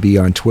 Should they be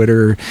on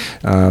Twitter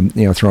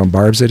throwing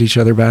barbs at each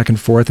other back and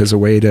forth? forth as a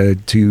way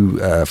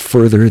to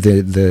further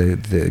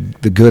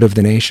the good of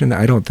the nation,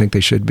 I don't think they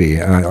should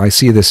be. I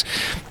see this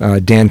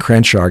Dan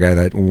Crenshaw guy,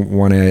 that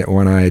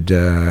one-eyed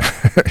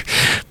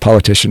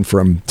politician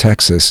from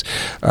Texas,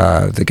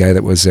 the guy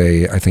that was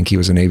I think he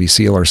was a Navy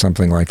SEAL or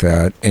something like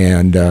that,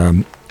 and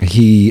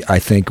I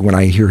think when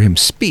I hear him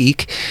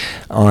speak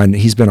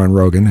he's been on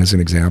Rogan as an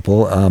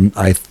example,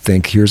 I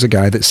think here's a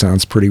guy that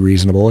sounds pretty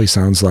reasonable. He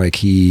sounds like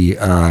he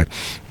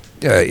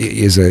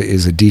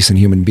is a decent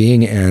human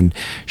being and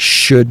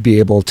should be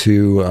able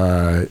to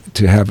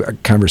have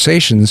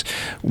conversations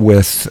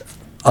with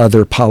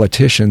other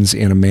politicians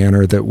in a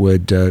manner that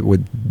would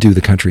do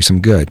the country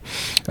some good.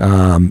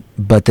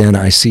 But then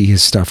I see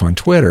his stuff on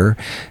Twitter,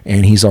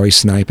 and he's always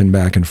sniping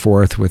back and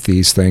forth with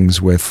these things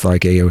with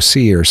like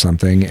AOC or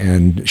something,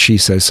 and she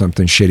says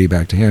something shitty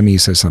back to him, he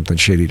says something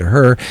shitty to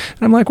her,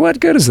 and I'm like, what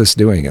good is this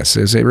doing us?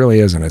 It really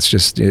isn't.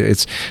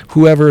 It's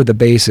whoever the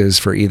base is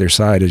for either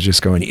side is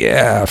just going,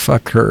 yeah,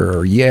 fuck her,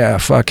 or yeah,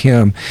 fuck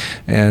him,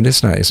 and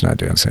it's not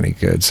doing us any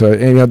good. So,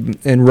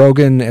 and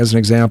Rogan, as an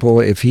example,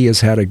 if he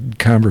has had a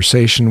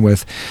conversation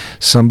with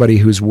somebody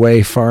who's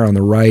way far on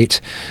the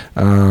right,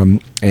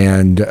 and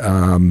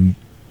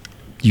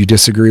you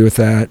disagree with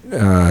that,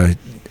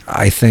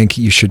 I think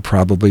you should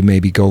probably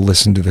maybe go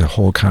listen to the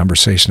whole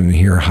conversation and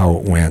hear how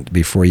it went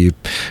before you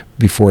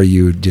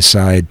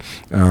decide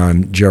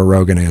Joe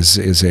Rogan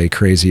is a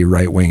crazy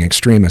right-wing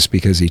extremist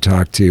because he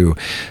talked to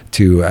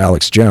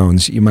Alex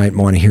Jones. You might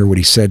want to hear what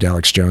he said to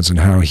Alex Jones and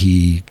how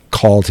he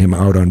called him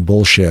out on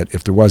bullshit,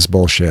 if there was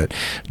bullshit.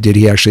 Did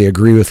he actually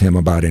agree with him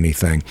about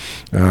anything?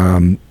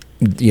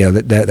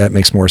 That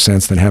makes more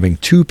sense than having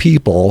two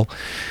people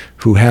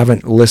who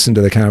haven't listened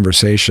to the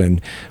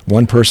conversation,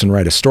 one person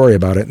write a story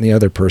about it and the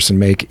other person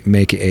make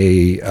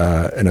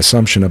an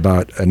assumption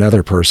about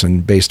another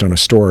person based on a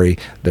story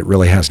that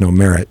really has no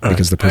merit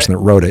because the person that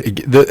wrote it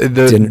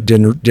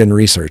didn't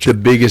research it. The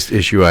biggest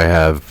issue I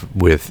have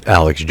with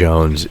Alex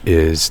Jones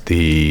is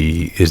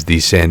the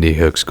Sandy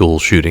Hook school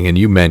shooting, and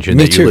you mentioned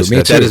that you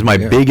listened. That is my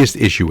biggest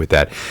issue with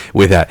that.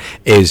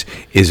 Is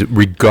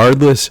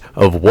regardless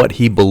of what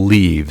he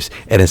believes,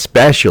 and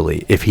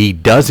especially if he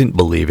doesn't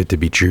believe it to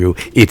be true,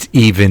 it's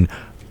even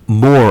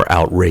more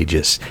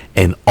outrageous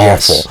and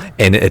awful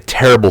and a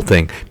terrible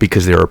thing,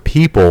 because there are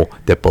people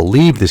that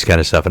believe this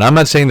kind of stuff. And I'm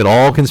not saying that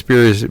all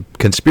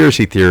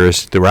conspiracy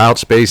theorists throughout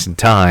space and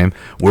time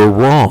were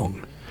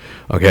wrong.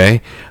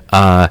 Okay,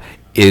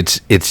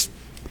 it's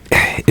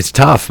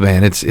tough,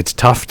 man. It's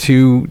tough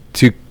to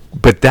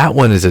but that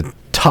one is a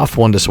tough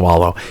one to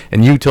swallow.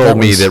 And you told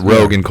me that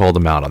Rogan called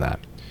him out on that.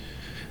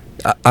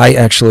 I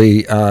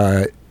actually.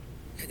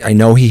 I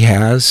know he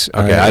has.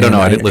 Okay, I don't know.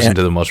 I didn't listen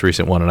to the most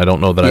recent one, and I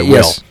don't know that I will.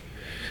 Yes,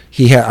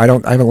 I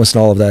haven't listened to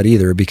all of that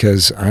either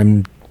because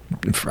I'm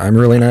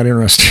really not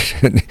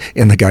interested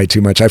in the guy too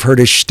much. I've heard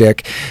his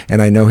shtick,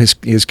 and I know his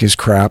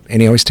crap,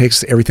 and he always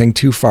takes everything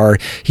too far.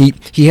 He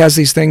has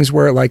these things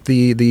where, like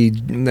the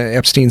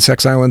Epstein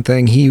sex island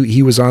thing,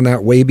 he was on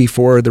that way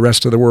before the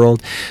rest of the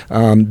world.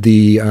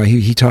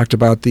 He talked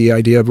about the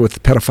idea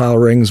with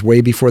pedophile rings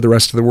way before the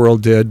rest of the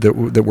world did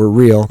that were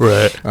real.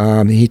 Right.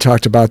 He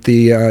talked about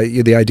the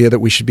idea that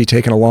we should be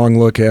taking a long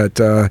look at.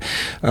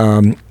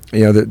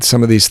 That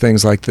some of these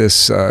things like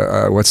this,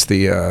 what's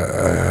the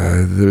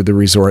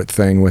resort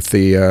thing with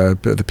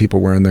the people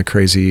wearing the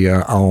crazy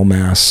owl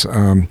masks?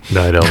 No,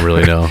 I don't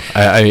really know.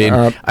 I mean,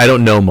 I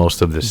don't know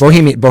most of this.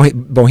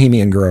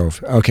 Bohemian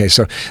Grove. Okay,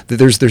 so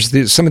there's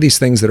some of these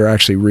things that are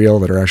actually real,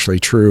 that are actually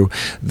true.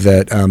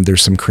 That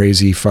there's some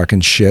crazy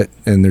fucking shit,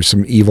 and there's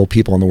some evil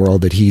people in the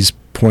world that he's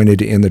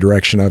pointed in the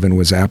direction of and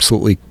was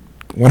absolutely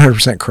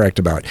 100% correct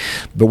about.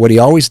 But what he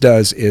always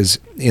does is,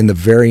 in the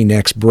very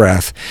next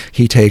breath,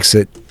 he takes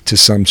it to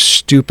some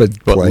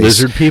stupid place.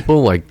 Lizard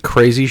people, like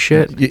crazy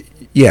shit?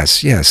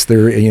 Yes.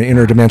 They're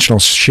interdimensional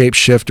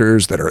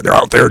shapeshifters they're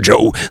out there,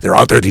 Joe. They're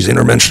out there, these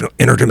interdimensional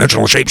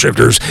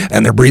shapeshifters,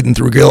 and they're breathing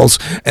through gills.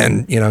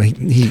 And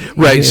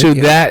right.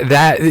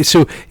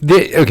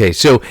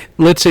 So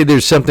let's say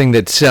there's something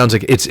that sounds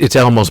like it's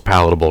almost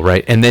palatable,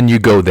 right? And then you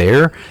go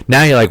there.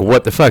 Now you're like,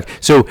 what the fuck?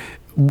 So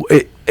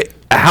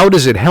how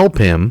does it help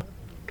him?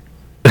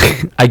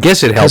 I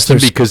guess it helps him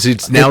because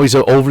he's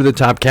an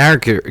over-the-top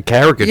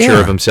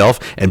caricature of himself,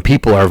 and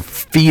people are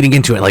feeding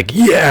into it like,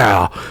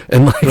 yeah,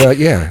 and like,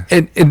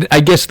 and I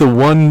guess the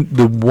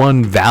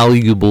one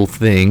valuable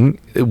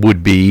thing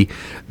would be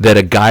that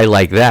a guy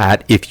like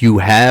that, if you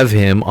have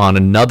him on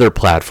another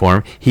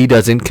platform, he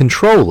doesn't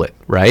control it,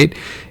 right?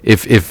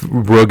 If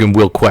Rogan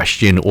will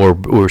question, or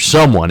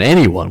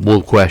anyone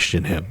will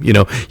question him, you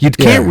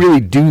can't really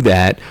do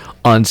that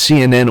on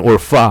CNN or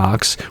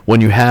Fox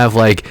when you have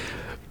like.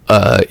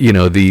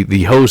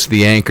 The host,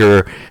 the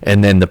anchor,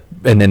 and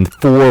then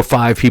 4 or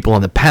 5 people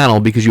on the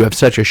panel, because you have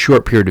such a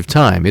short period of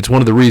time. It's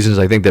one of the reasons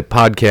I think that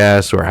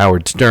podcasts or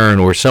Howard Stern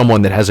or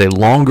someone that has a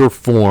longer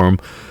form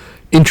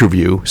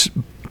interview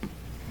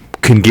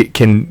can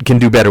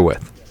do better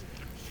with.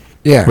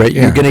 Yeah, right.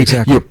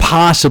 Yeah, You're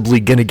possibly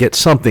gonna get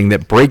something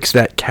that breaks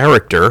that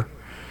character,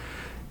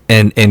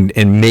 and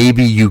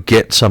maybe you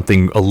get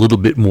something a little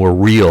bit more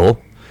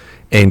real.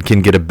 and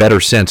can get a better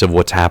sense of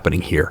what's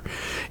happening here.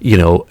 You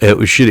know,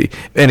 it should.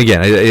 And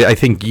again, I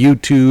think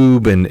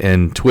YouTube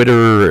and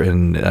Twitter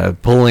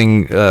and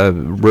pulling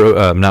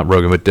not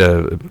Rogan, but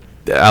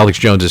Alex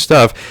Jones's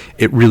stuff,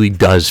 it really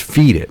does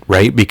feed it,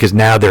 right? Because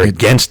now they're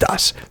against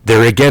us.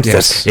 They're against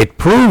us. It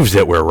proves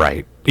that we're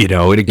right. You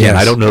know, and again,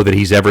 I don't know that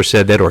he's ever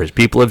said that or his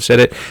people have said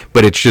it,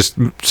 but it's just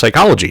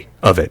psychology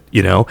of it,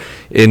 you know.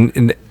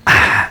 And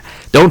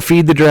don't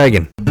feed the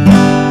dragon.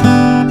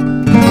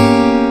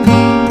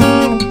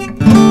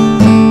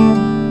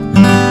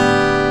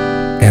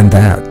 And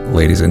that,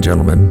 ladies and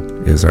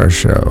gentlemen, is our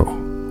show.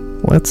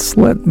 Let's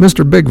let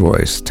Mr. Big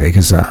Voice take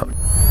us out.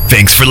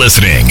 Thanks for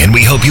listening, and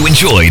we hope you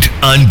enjoyed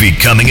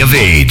Unbecoming of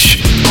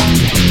Age.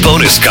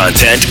 Bonus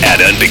content at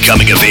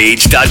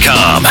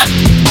unbecomingofage.com.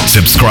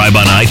 Subscribe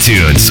on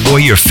iTunes or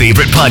your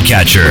favorite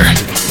podcatcher.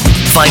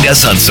 Find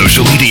us on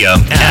social media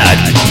at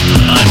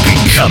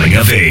Unbecoming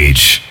of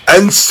Age.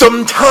 And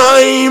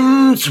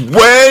sometimes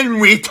when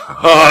we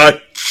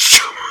touch